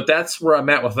 But that's where I'm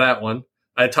at with that one.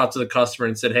 I talked to the customer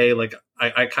and said, hey,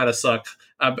 I kind of suck.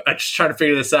 I'm just trying to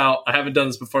figure this out. I haven't done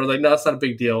this before. No, it's not a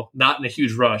big deal. Not in a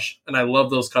huge rush. And I love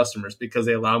those customers because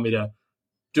they allow me to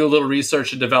do a little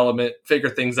research and development, figure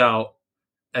things out.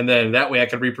 And then that way I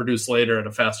can reproduce later at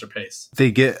a faster pace.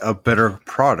 They get a better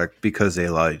product because they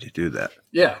allow you to do that.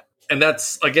 Yeah. And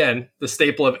that's, again, the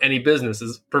staple of any business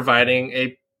is providing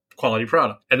a quality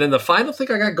product. And then the final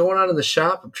thing I got going on in the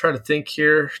shop, I'm trying to think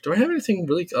here. Do I have anything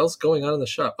really else going on in the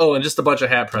shop? Oh, and just a bunch of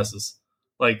hat presses,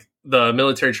 like the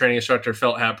military training instructor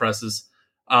felt hat presses.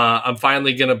 I'm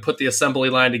finally going to put the assembly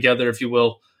line together, if you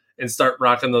will, and start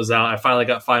rocking those out. I finally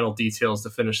got final details to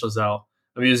finish those out.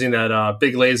 I'm using that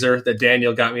big laser that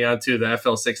Daniel got me onto, the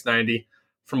FL690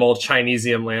 from old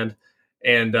Chinesium land.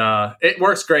 And it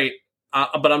works great.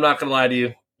 But I'm not going to lie to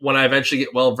you. When I eventually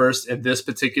get well-versed in this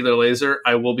particular laser,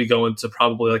 I will be going to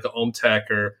probably like an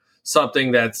OMTech or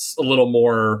something that's a little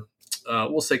more,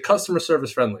 we'll say, customer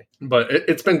service friendly. But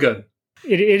it's been good.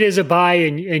 It is a buy,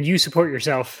 and you support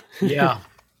yourself. Yeah.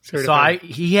 So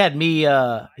he had me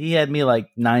like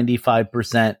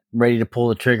 95% ready to pull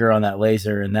the trigger on that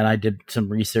laser. And then I did some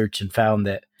research and found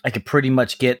that I could pretty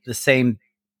much get the same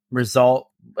result.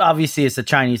 Obviously it's a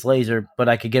Chinese laser, but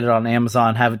I could get it on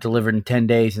Amazon, have it delivered in 10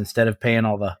 days instead of paying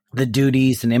all the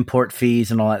duties and import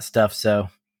fees and all that stuff. So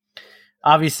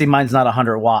obviously mine's not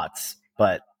 100 watts,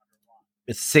 but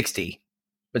it's 60,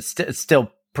 but it's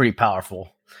still pretty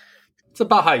powerful. It's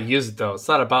about how you use it, though. It's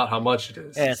not about how much it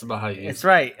is. It's about how you use it. It's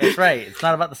right. It's right. It's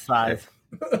not about the size.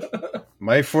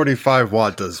 My 45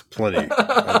 watt does plenty.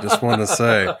 I just want to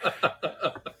say.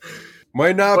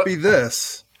 Might not be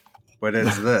this, but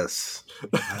it's this.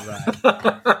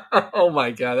 Oh,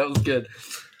 my God. That was good.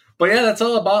 But, yeah, that's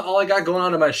all I got going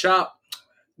on in my shop.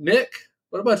 Nick,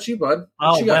 what about you, bud?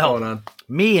 What you got going on?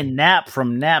 Me and Nap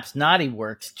from Nap's Naughty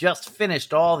Works just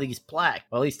finished all these plaques.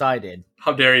 Well, at least I did.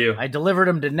 How dare you? I delivered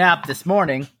them to Nap this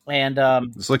morning, and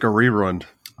it's like a rerun.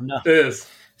 No. It is.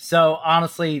 So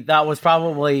honestly,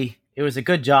 it was a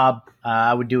good job.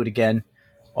 I would do it again,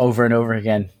 over and over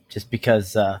again, just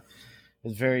because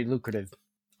It's very lucrative.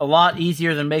 A lot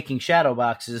easier than making shadow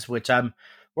boxes, which I'm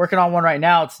working on one right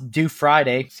now. It's due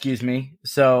Friday,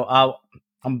 so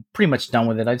I'm pretty much done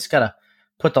with it. I just gotta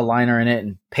put the liner in it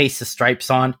and paste the stripes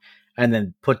on, and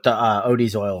then put the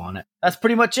Odie's oil on it. That's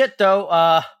pretty much it, though.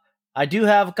 I do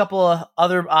have a couple of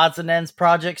other odds and ends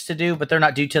projects to do, but they're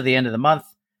not due till the end of the month.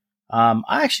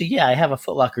 I have a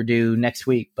Foot Locker due next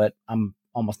week, but I'm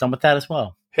almost done with that as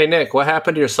well. Hey, Nick, what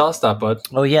happened to your saw stop, bud?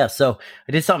 Oh, yeah. So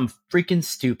I did something freaking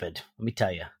stupid. Let me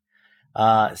tell you.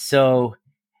 So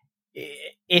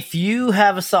if you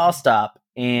have a saw stop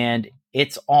and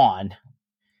it's on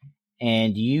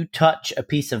and you touch a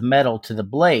piece of metal to the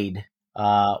blade,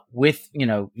 with,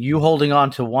 you holding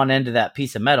on to one end of that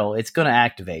piece of metal, it's going to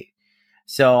activate.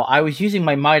 So I was using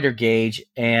my miter gauge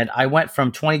and I went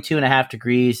from 22.5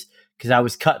 degrees because I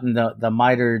was cutting the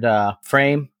mitered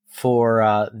frame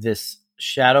for this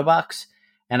shadow box.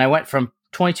 And I went from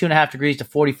 22.5 degrees to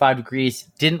 45 degrees,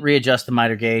 didn't readjust the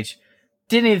miter gauge,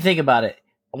 didn't even think about it.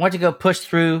 I went to go push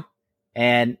through,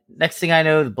 and next thing I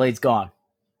know, the blade's gone.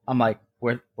 I'm like,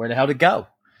 where the hell did it go?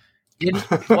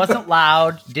 It wasn't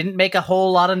loud, didn't make a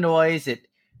whole lot of noise. It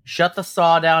shut the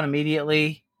saw down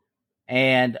immediately.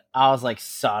 And I was like,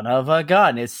 son of a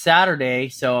gun. It's Saturday.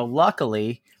 So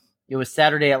luckily it was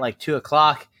Saturday at like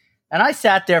 2:00. And I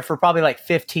sat there for probably like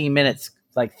 15 minutes,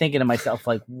 like thinking to myself,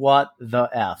 like, what the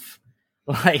F?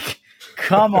 Like,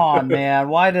 come on, man.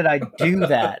 Why did I do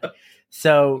that?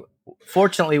 So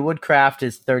fortunately, Woodcraft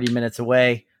is 30 minutes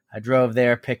away. I drove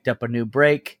there, picked up a new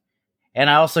brake. And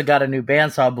I also got a new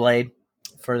bandsaw blade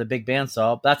for the big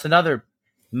bandsaw. That's another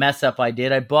mess up I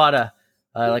did. I bought a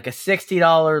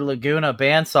 $60 Laguna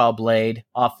bandsaw blade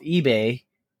off eBay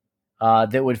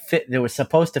that was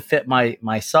supposed to fit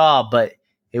my saw, but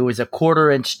it was a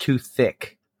 1/4 inch too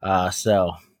thick.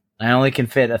 So I only can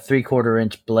fit a 3/4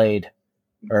 inch blade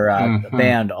or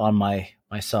band on my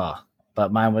saw,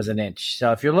 but mine was 1 inch.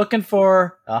 So if you're looking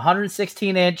for a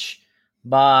 116 inch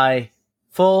by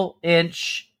full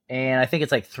inch, and I think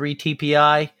it's like 3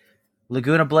 TPI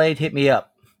Laguna blade, hit me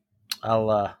up.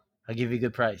 I'll give you a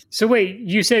good price. So wait,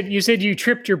 you said you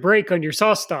tripped your brake on your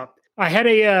saw stop. I had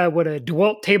a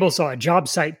DeWalt table saw, a job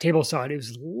site table saw, and it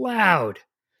was loud.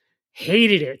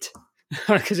 Hated it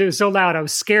because it was so loud. I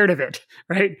was scared of it,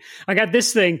 right? I got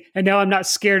this thing, and now I'm not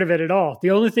scared of it at all.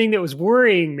 The only thing that was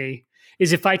worrying me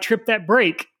is if I tripped that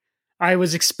brake, I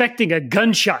was expecting a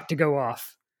gunshot to go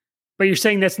off. But you're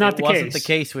saying that's not the case. It wasn't the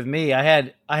case with me. I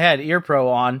had EarPro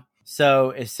on,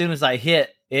 so as soon as I hit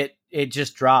it, it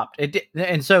just dropped.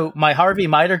 And so my Harvey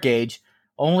miter gauge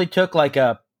only took like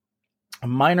a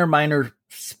minor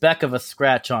speck of a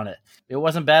scratch on it. It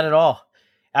wasn't bad at all.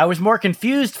 I was more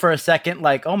confused for a second,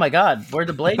 like, oh my God, where'd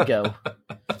the blade go?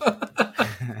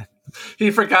 He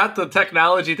forgot the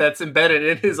technology that's embedded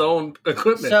in his own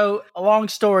equipment. So, long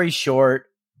story short,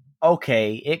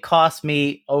 okay, it cost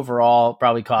me overall,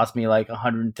 probably cost me like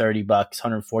 $130,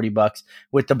 $140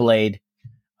 with the blade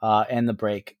and the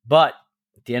brake. But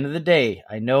at the end of the day,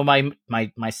 I know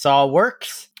my saw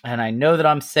works, and I know that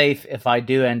I'm safe if I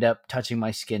do end up touching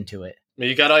my skin to it.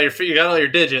 You got all your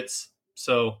digits,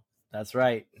 so that's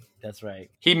right.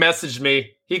 He messaged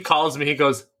me. He calls me. He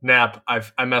goes, "Nap,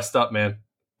 I messed up, man."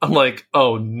 I'm like,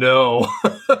 "Oh no."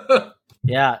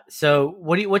 Yeah. So,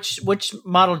 which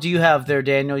model do you have there,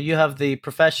 Daniel? You have the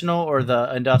professional or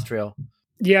the industrial?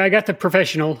 Yeah, I got the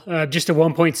professional, just a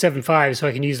 1.75, so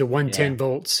I can use the 110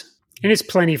 volts. And it's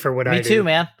plenty for what I do. Me too,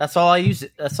 man. That's all I use.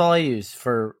 That's all I use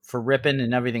for ripping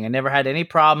and everything. I never had any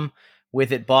problem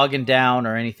with it bogging down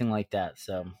or anything like that.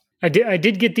 So I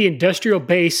did get the industrial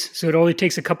base, so it only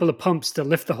takes a couple of pumps to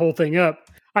lift the whole thing up.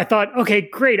 I thought, okay,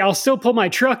 great. I'll still pull my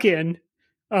truck in,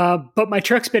 but my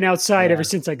truck's been outside ever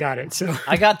since I got it. So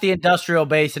I got the industrial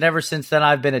base, and ever since then,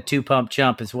 I've been a 2-pump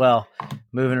chump as well,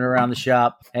 moving it around the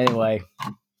shop. Anyway.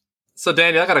 So,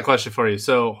 Daniel, I got a question for you.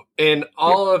 So, in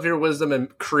all of your wisdom and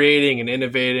creating and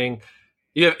innovating,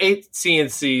 you have 8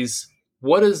 CNCs.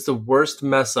 What is the worst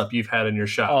mess up you've had in your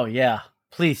shop? Oh, yeah.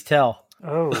 Please tell.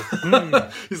 Oh.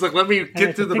 He's like, let me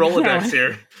get through the Rolodex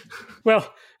here.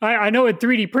 Well, I know in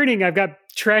 3D printing, I've got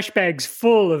trash bags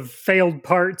full of failed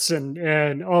parts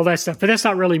and all that stuff, but that's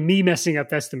not really me messing up.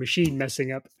 That's the machine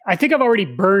messing up. I think I've already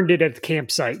burned it at the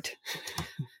campsite.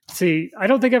 See, I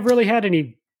don't think I've really had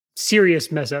any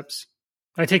serious mess ups.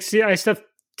 I take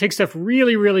stuff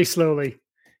really, really slowly.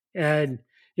 And,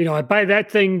 I buy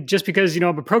that thing just because,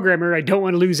 I'm a programmer. I don't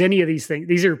want to lose any of these things.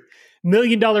 These are $1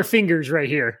 million fingers right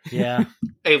here. Yeah.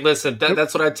 Hey, listen,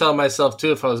 that's what I tell myself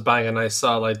too if I was buying a nice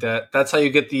saw like that. That's how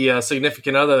you get the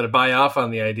significant other to buy off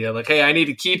on the idea. Like, hey, I need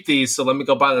to keep these, so let me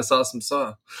go buy this awesome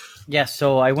saw. Yeah,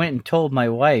 so I went and told my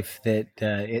wife that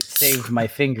it saved my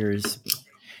fingers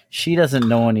She doesn't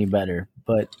know any better,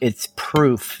 but it's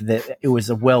proof that it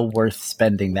was well worth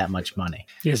spending that much money.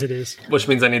 Yes, it is. Which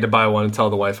means I need to buy one and tell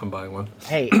the wife I'm buying one.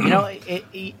 Hey,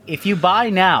 if you buy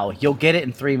now, you'll get it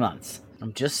in 3 months.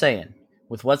 I'm just saying.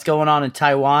 With what's going on in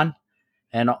Taiwan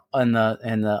and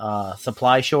the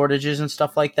supply shortages and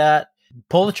stuff like that,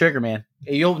 pull the trigger, man.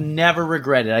 You'll never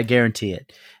regret it. I guarantee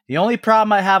it. The only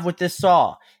problem I have with this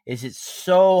saw is it's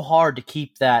so hard to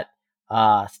keep that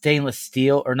stainless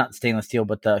steel, or not stainless steel,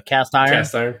 but the cast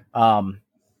iron.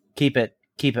 Keep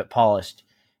it polished.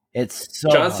 It's so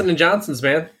Johnson hard. and Johnson's,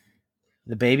 man.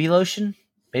 The baby lotion,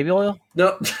 baby oil.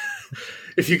 No,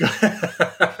 if you go,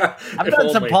 I've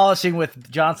done some polishing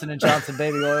with Johnson and Johnson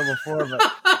baby oil before, but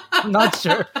I'm not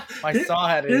sure my saw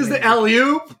had it. Here's the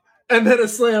alley-oop and then a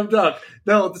slam dunk.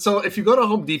 No, so if you go to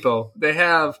Home Depot, they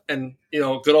have, and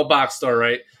good old box store,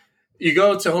 right? You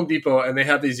go to Home Depot and they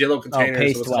have these yellow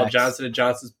containers with called Johnson and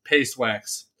Johnson's paste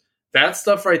wax. That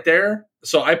stuff right there.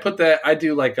 So I put that, I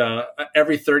do like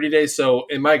every 30 days. So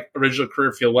in my original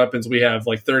career field weapons, we have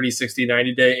like 30, 60,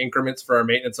 90 day increments for our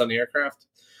maintenance on the aircraft.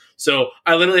 So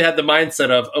I literally had the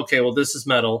mindset of, okay, well, this is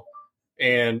metal,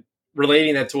 and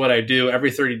relating that to what I do,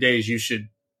 every 30 days, you should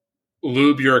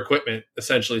lube your equipment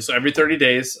essentially. So every 30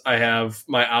 days I have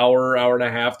my hour and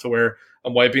a half to where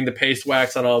I'm wiping the paste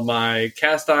wax on all my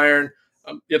cast iron.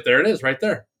 Yep, there it is right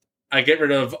there. I get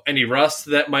rid of any rust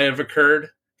that might have occurred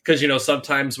because,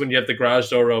 sometimes when you have the garage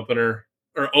door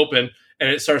open and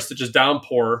it starts to just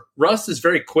downpour, rust is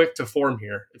very quick to form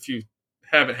here if you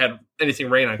haven't had anything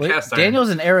rain on cast iron. Daniel's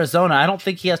in Arizona. I don't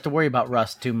think he has to worry about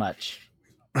rust too much.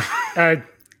 I'm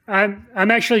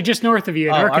actually just north of you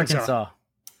in Arkansas.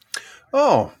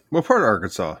 Oh, what part of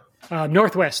Arkansas?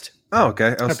 Northwest. Oh,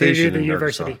 okay. I was stationed at the in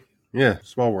university. Arkansas. Yeah,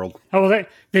 small world. Oh, well,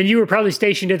 then you were probably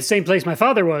stationed at the same place my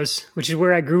father was, which is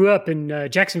where I grew up in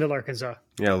Jacksonville, Arkansas.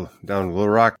 Yeah, down in Little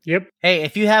Rock. Yep. Hey,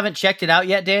 if you haven't checked it out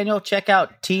yet, Daniel, check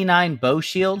out T9 Bow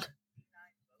Shield.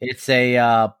 It's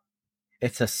a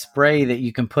spray that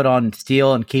you can put on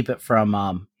steel and keep it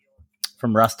from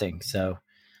rusting. So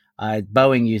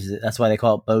Boeing uses it. That's why they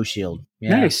call it Bow Shield.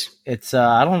 Yeah. Nice. It's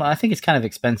I don't know. I think it's kind of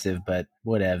expensive, but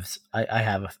whatevs. I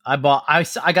got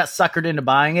suckered into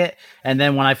buying it, and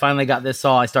then when I finally got this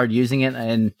saw, I started using it,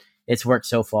 and it's worked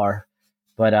so far.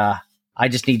 But I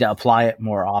just need to apply it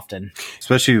more often.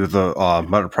 Especially with the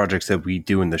amount of projects that we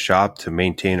do in the shop to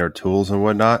maintain our tools and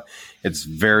whatnot. It's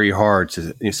very hard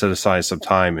to set aside some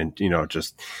time and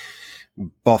just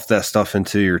buff that stuff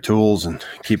into your tools and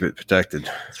keep it protected.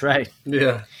 That's right.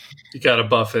 Yeah, you gotta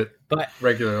buff it, but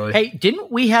regularly. Hey,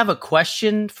 didn't we have a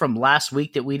question from last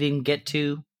week that we didn't get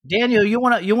to? Daniel, you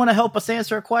wanna help us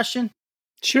answer a question?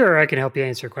 Sure, I can help you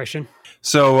answer a question.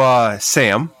 So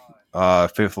Sam,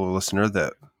 faithful listener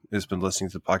that has been listening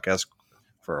to the podcast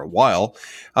for a while,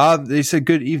 they said,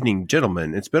 "Good evening,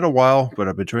 gentlemen. It's been a while, but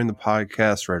I've been enjoying the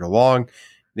podcast right along.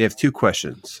 They have 2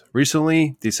 questions.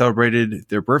 Recently, they celebrated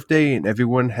their birthday, and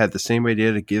everyone had the same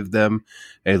idea to give them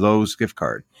a Lowe's gift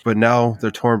card. But now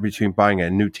they're torn between buying a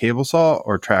new table saw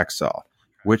or track saw.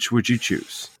 Which would you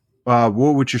choose? What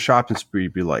would your shopping spree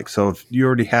be like? So if you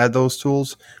already had those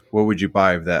tools, what would you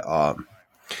buy of that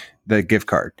gift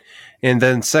card? And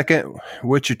then second,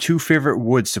 what's your 2 favorite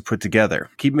woods to put together?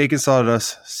 Keep making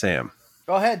sawdust, Sam."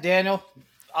 Go ahead, Daniel.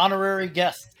 Honorary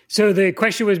guest. So the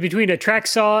question was between a track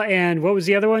saw and what was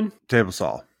the other one? Table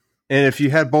saw. And if you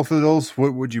had both of those,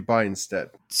 what would you buy instead?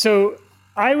 So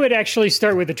I would actually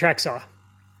start with the track saw.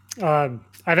 I've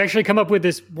actually come up with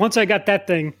this. Once I got that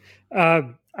thing,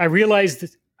 I realized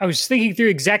that I was thinking through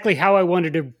exactly how I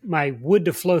wanted my wood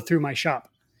to flow through my shop.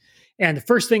 And the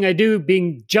first thing I do,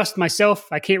 being just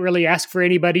myself, I can't really ask for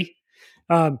anybody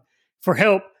for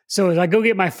help. So as I go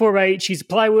get my 4x8 sheets of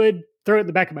plywood, throw it in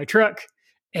the back of my truck,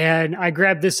 and I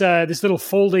grab this little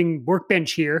folding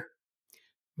workbench here,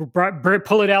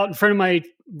 pull it out in front of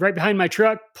right behind my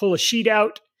truck, pull a sheet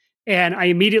out, and I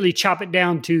immediately chop it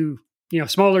down to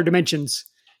smaller dimensions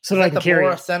so that I can carry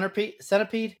it.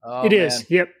 Centipede? Oh, it is.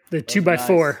 Yep, the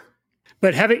 2x4. Nice.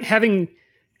 But having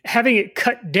it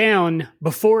cut down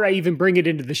before I even bring it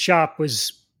into the shop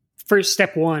was first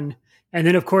step 1, and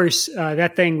then of course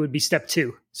that thing would be step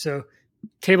 2. So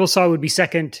table saw would be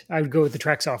second. I would go with the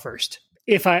track saw first.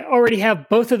 If I already have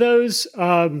both of those,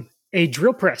 a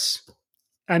drill press.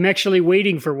 I'm actually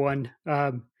waiting for one,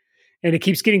 and it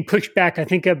keeps getting pushed back. I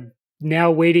think I'm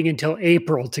now waiting until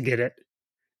April to get it,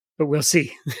 but we'll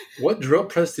see. What drill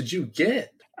press did you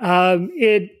get?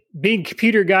 Being a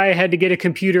computer guy, I had to get a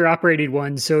computer operated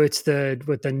one, so it's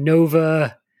the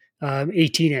Nova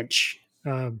 18-inch.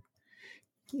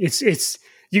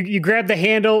 You grab the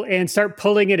handle and start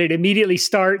pulling it. It immediately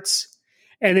starts.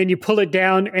 and then you pull it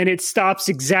down, and it stops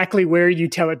exactly where you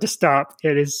tell it to stop.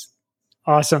 It is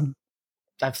awesome.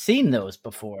 I've seen those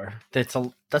before. There's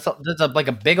like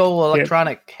a big old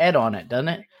electronic head on it, doesn't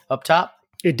it? Up top.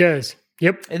 It does.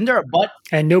 Yep. Isn't there a button?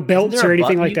 And no belts or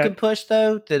anything like that. You can push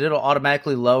though that it'll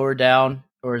automatically lower down,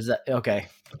 or is that okay?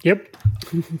 Yep.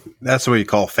 That's what you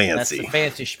call That's fancy. the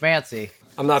fancy schmancy.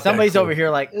 I'm not. Somebody's that cool. over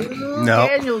here like, ooh, Nope.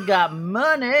 Daniel got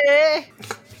money.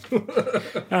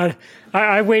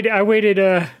 I waited.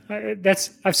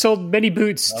 I've sold many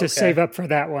boots to save up for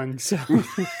that one. So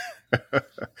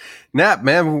Nap,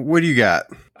 man, what do you got?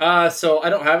 So I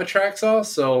don't have a track saw,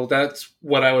 so that's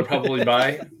what I would probably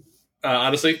buy,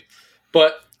 honestly.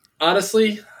 But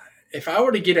honestly, if I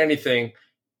were to get anything,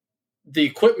 the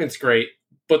equipment's great,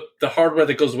 but the hardware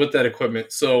that goes with that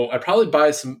equipment. So I'd probably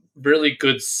buy some really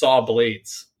good saw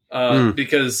blades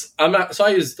because I'm not. So I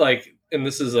use and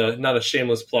this is not a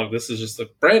shameless plug. This is just the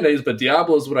brand I use, but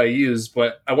Diablo is what I use.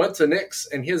 But I went to Nick's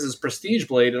and he has his Prestige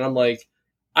blade, and I'm like,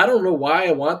 I don't know why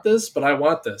I want this, but I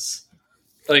want this.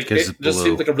 It just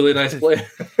seems like a really nice blade.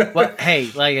 But hey,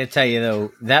 like I tell you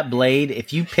though, that blade,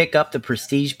 if you pick up the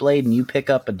Prestige blade and you pick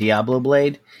up a Diablo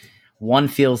blade, one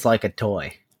feels like a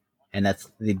toy. And that's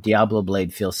the Diablo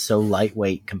blade feels so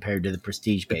lightweight compared to the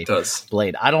Prestige blade. It does.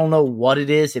 Blade. I don't know what it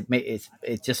is.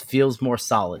 It just feels more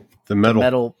solid. The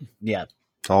metal. Yeah.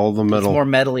 It's all the metal. It's more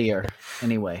metalier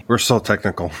anyway. We're so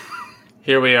technical.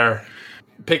 Here we are,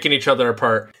 picking each other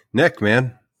apart. Nick,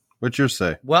 man, what's your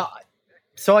say? Well,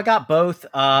 so I got both.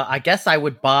 I guess I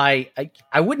would buy.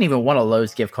 I wouldn't even want a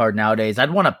Lowe's gift card nowadays. I'd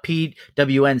want a PWN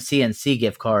CNC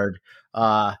gift card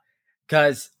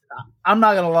because I'm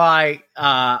not gonna lie.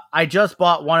 I just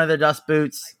bought one of the dust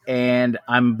boots, and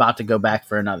I'm about to go back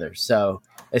for another. So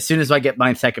as soon as I get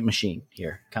my second machine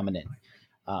here coming in,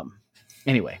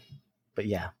 anyway. But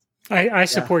yeah, I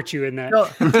support you in that. No.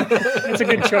 That's a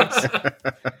good choice.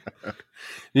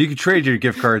 You can trade your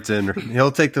gift cards in. He'll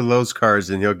take the Lowe's cards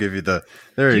and he'll give you the.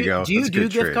 There you go. Do you That's a do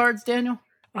good gift trade. cards, Daniel?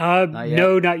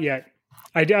 No, not yet.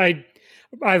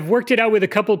 I've worked it out with a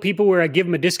couple of people where I give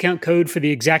them a discount code for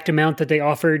the exact amount that they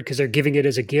offered because they're giving it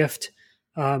as a gift.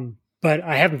 But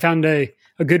I haven't found a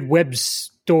good web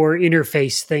store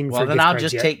interface thing. Well, for then gift I'll cards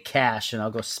just yet. take cash and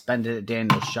I'll go spend it at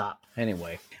Daniel's shop.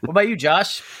 Anyway, what about you,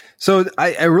 Josh? So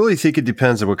I really think it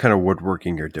depends on what kind of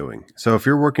woodworking you're doing. So if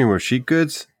you're working with sheet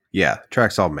goods, yeah,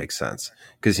 track saw makes sense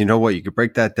because you know what, you could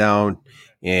break that down,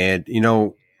 and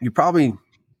you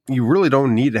really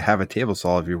don't need to have a table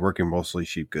saw if you're working mostly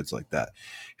sheet goods like that.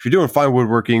 If you're doing fine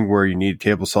woodworking where you need a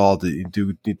table saw to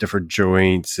do different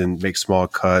joints and make small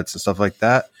cuts and stuff like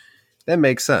that, that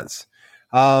makes sense.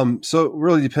 So it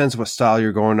really depends what style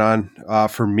you're going on.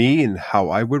 For me and how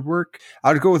I would work,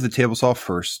 I would go with the table saw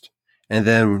first, and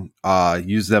then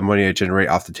use that money I generate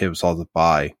off the table saw to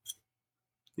buy,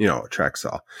 a track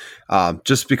saw.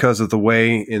 Just because of the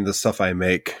way in the stuff I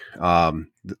make,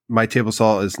 my table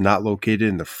saw is not located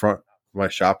in the front of my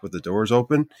shop with the doors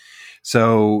open.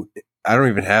 So I don't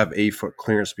even have 8-foot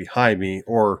clearance behind me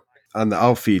or on the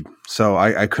outfeed. So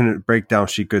I couldn't break down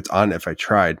sheet goods on it if I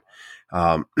tried.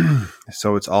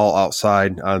 So it's all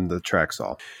outside on the track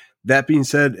saw. That being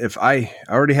said, if I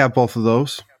already have both of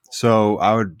those, so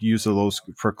I would use those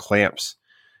for clamps.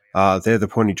 They have the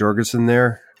Pointy Jorgensen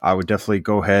there. I would definitely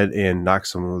go ahead and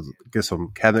get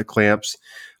some cabinet clamps.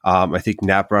 I think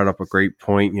Nap brought up a great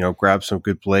point. Grab some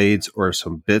good blades or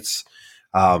some bits.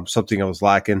 Something I was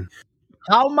lacking.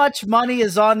 How much money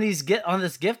is on this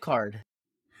gift card?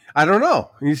 I don't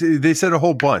know. They said a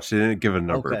whole bunch. They didn't give a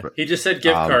number. Okay. But He just said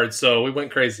gift cards, so we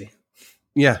went crazy.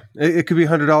 yeah, it could be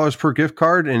 $100 per gift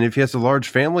card, and if he has a large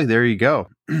family, there you go.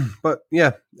 But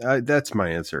yeah, that's my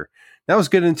answer. Now let's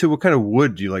get into what kind of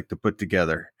wood you like to put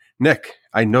together. Nick,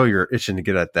 I know you're itching to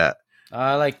get at that.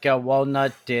 I like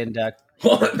walnut and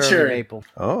Walnut curly cherry. maple.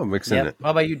 Oh, mixing Yep. it. How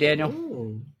about you, Daniel?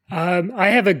 Ooh. I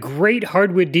have a great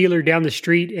hardwood dealer down the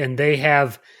street, and they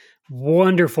have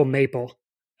wonderful maple,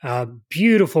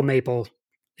 beautiful maple.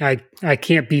 I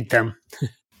can't beat them.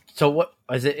 So what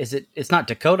is it? Is it? It's not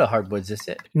Dakota Hardwoods, is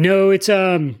it? No, it's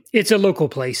a local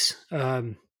place.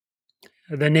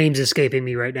 The name's escaping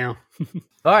me right now.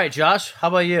 All right, Josh. How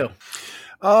about you?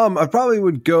 I probably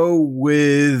would go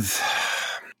with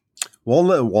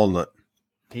walnut and walnut.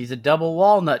 He's a double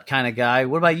walnut kind of guy.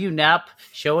 What about you, Nap?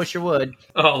 Show us your wood.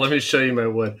 Oh, let me show you my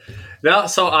wood. Now,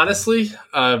 so honestly,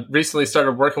 recently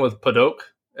started working with Padoke,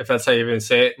 if that's how you even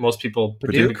say it. Most people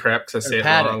give me crap because I say it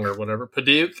Paddock? wrong or whatever.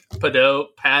 Padoke,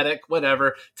 Paddock,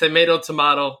 whatever.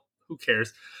 Tomato, who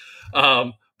cares?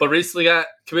 But recently got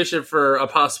commissioned for a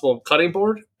possible cutting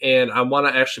board, and I want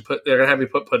to actually they're going to have me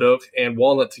put Padoke and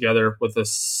walnut together with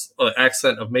this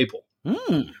accent of maple.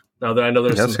 Now that I know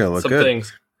there's That's gonna some look good.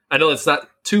 things. I know it's not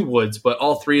two woods, but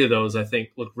all three of those I think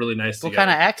look really nice What together.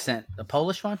 kind of accent? The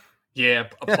Polish one? Yeah,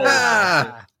 a Polish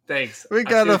accent. Thanks. We I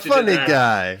got see a what you did funny there.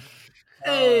 guy.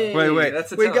 Hey, Wait.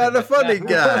 that's We got a funny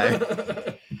guy.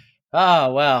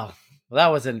 Oh, well, that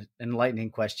was an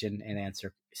enlightening question and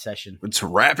answer session. Let's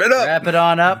wrap it up. Wrap it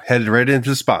on up. Headed right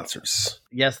into sponsors.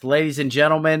 Yes, ladies and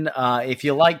gentlemen, if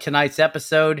you like tonight's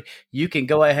episode, you can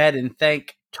go ahead and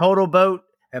thank Total Boat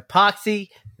Epoxy.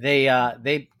 They have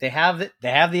it. They have the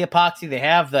epoxy. They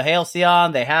have the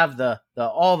Halcyon. They have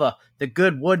all the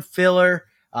good wood filler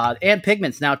and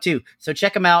pigments now too. So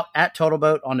check them out at Total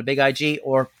Boat on the Big IG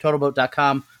or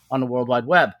TotalBoat.com on the World Wide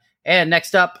Web. And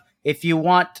next up, if you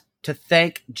want to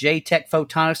thank JTech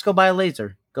Photonics, go buy a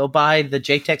laser. Go buy the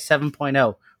JTech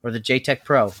 7.0 or the JTech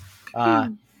Pro.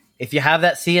 If you have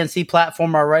that CNC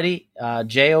platform already,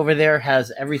 Jay over there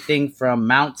has everything from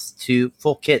mounts to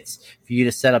full kits for you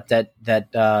to set up that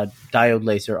diode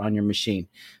laser on your machine.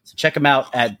 So check them out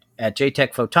at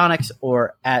JTech Photonics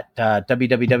or at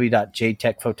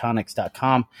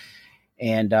www.jtechphotonics.com.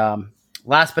 And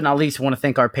last but not least, I want to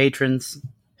thank our patrons,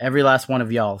 every last one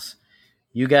of y'all's.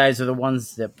 You guys are the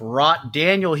ones that brought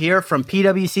Daniel here from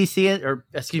PWN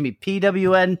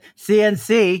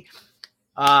CNC.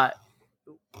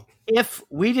 If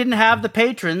we didn't have the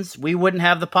patrons, we wouldn't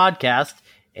have the podcast.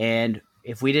 And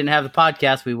if we didn't have the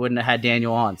podcast, we wouldn't have had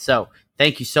Daniel on. So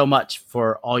thank you so much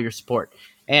for all your support.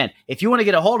 And if you want to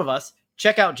get a hold of us,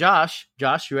 check out Josh.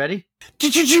 Josh, you ready?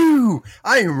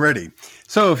 I am ready.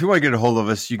 So if you want to get a hold of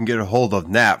us, you can get a hold of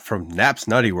Nap from Nap's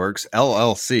Nutty Works,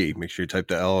 LLC. Make sure you type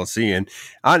the LLC in.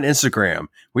 On Instagram,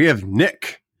 we have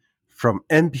Nick from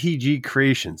MPG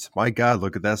Creations. My God,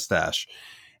 look at that stash.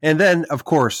 And then, of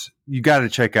course, you got to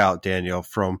check out Daniel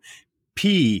from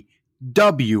PWN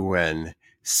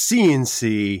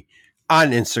CNC on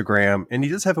Instagram. And he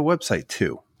does have a website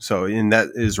too. So, and that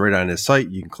is right on his site.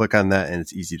 You can click on that and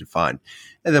it's easy to find.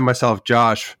 And then myself,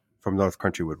 Josh from North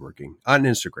Country Woodworking on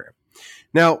Instagram.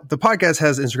 Now, the podcast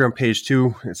has an Instagram page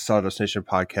too. It's Sawdust Nation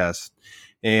Podcast.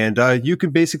 And you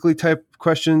can basically type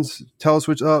questions, tell us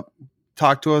what's up,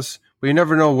 talk to us. But you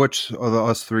never know which of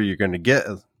us three you're going to get.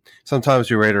 Sometimes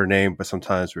we write our name, but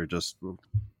sometimes we're just, I'm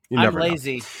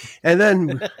lazy. And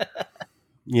then,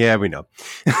 yeah, we know.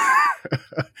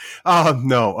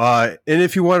 No. And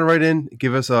if you want to write in,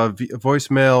 give us a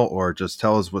voicemail or just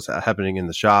tell us what's happening in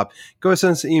the shop, go ahead and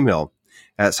send us an email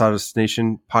at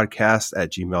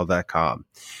sawdustnationpodcast@gmail.com.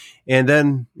 And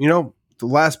then,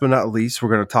 last but not least, we're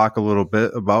going to talk a little bit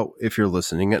about if you're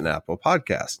listening at an Apple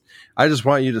Podcast. I just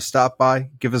want you to stop by,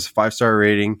 give us a 5-star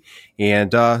rating, and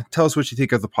tell us what you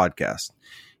think of the podcast.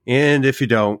 And if you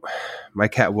don't, my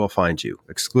cat will find you,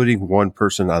 excluding one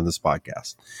person on this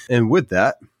podcast. And with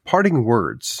that, parting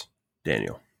words,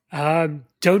 Daniel.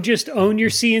 Don't just own your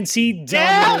CNC,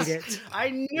 dominate it. I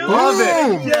knew Love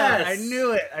it. it. Yes. I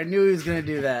knew it. I knew he was going to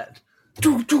do that.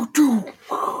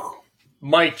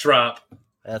 Mic drop.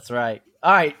 That's right.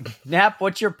 All right, Nap,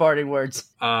 what's your parting words?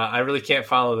 I really can't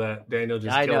follow that. Daniel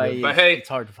just I killed know. it. But hey, it's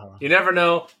hard to follow. you never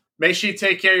know. Make sure you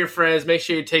take care of your friends. Make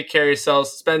sure you take care of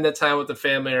yourselves. Spend that time with the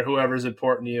family or whoever's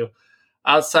important to you.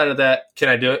 Outside of that, can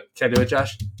I do it? Can I do it,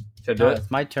 Josh? Can I do it?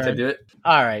 It's my turn. Can I do it?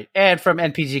 All right. And from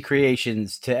NPG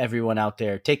Creations to everyone out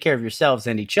there, take care of yourselves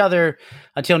and each other.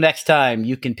 Until next time,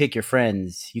 you can pick your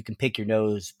friends. You can pick your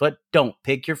nose, but don't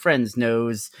pick your friend's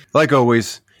nose. Like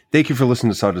always, thank you for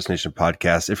listening to Sawdust Nation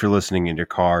Podcast. If you're listening in your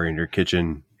car, in your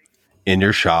kitchen, in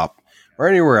your shop, or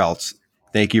anywhere else,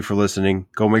 thank you for listening.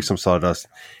 Go make some sawdust.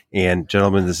 And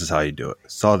gentlemen, this is how you do it.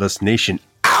 Sawdust Nation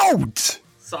out!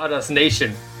 Sawdust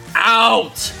Nation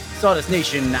out! Sawdust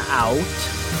Nation out.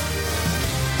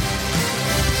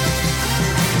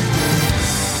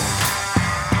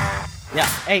 Yeah.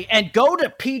 Hey, and go to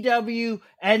pwncnc.com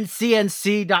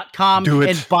Do it.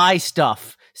 and buy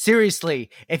stuff. Seriously,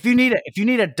 if you need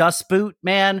a dust boot,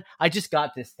 man, I just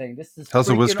got this thing. This is How's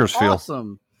the freaking whiskers feel?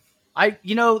 awesome.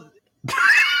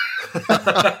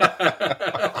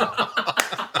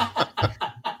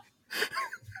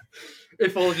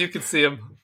 If only you could see him.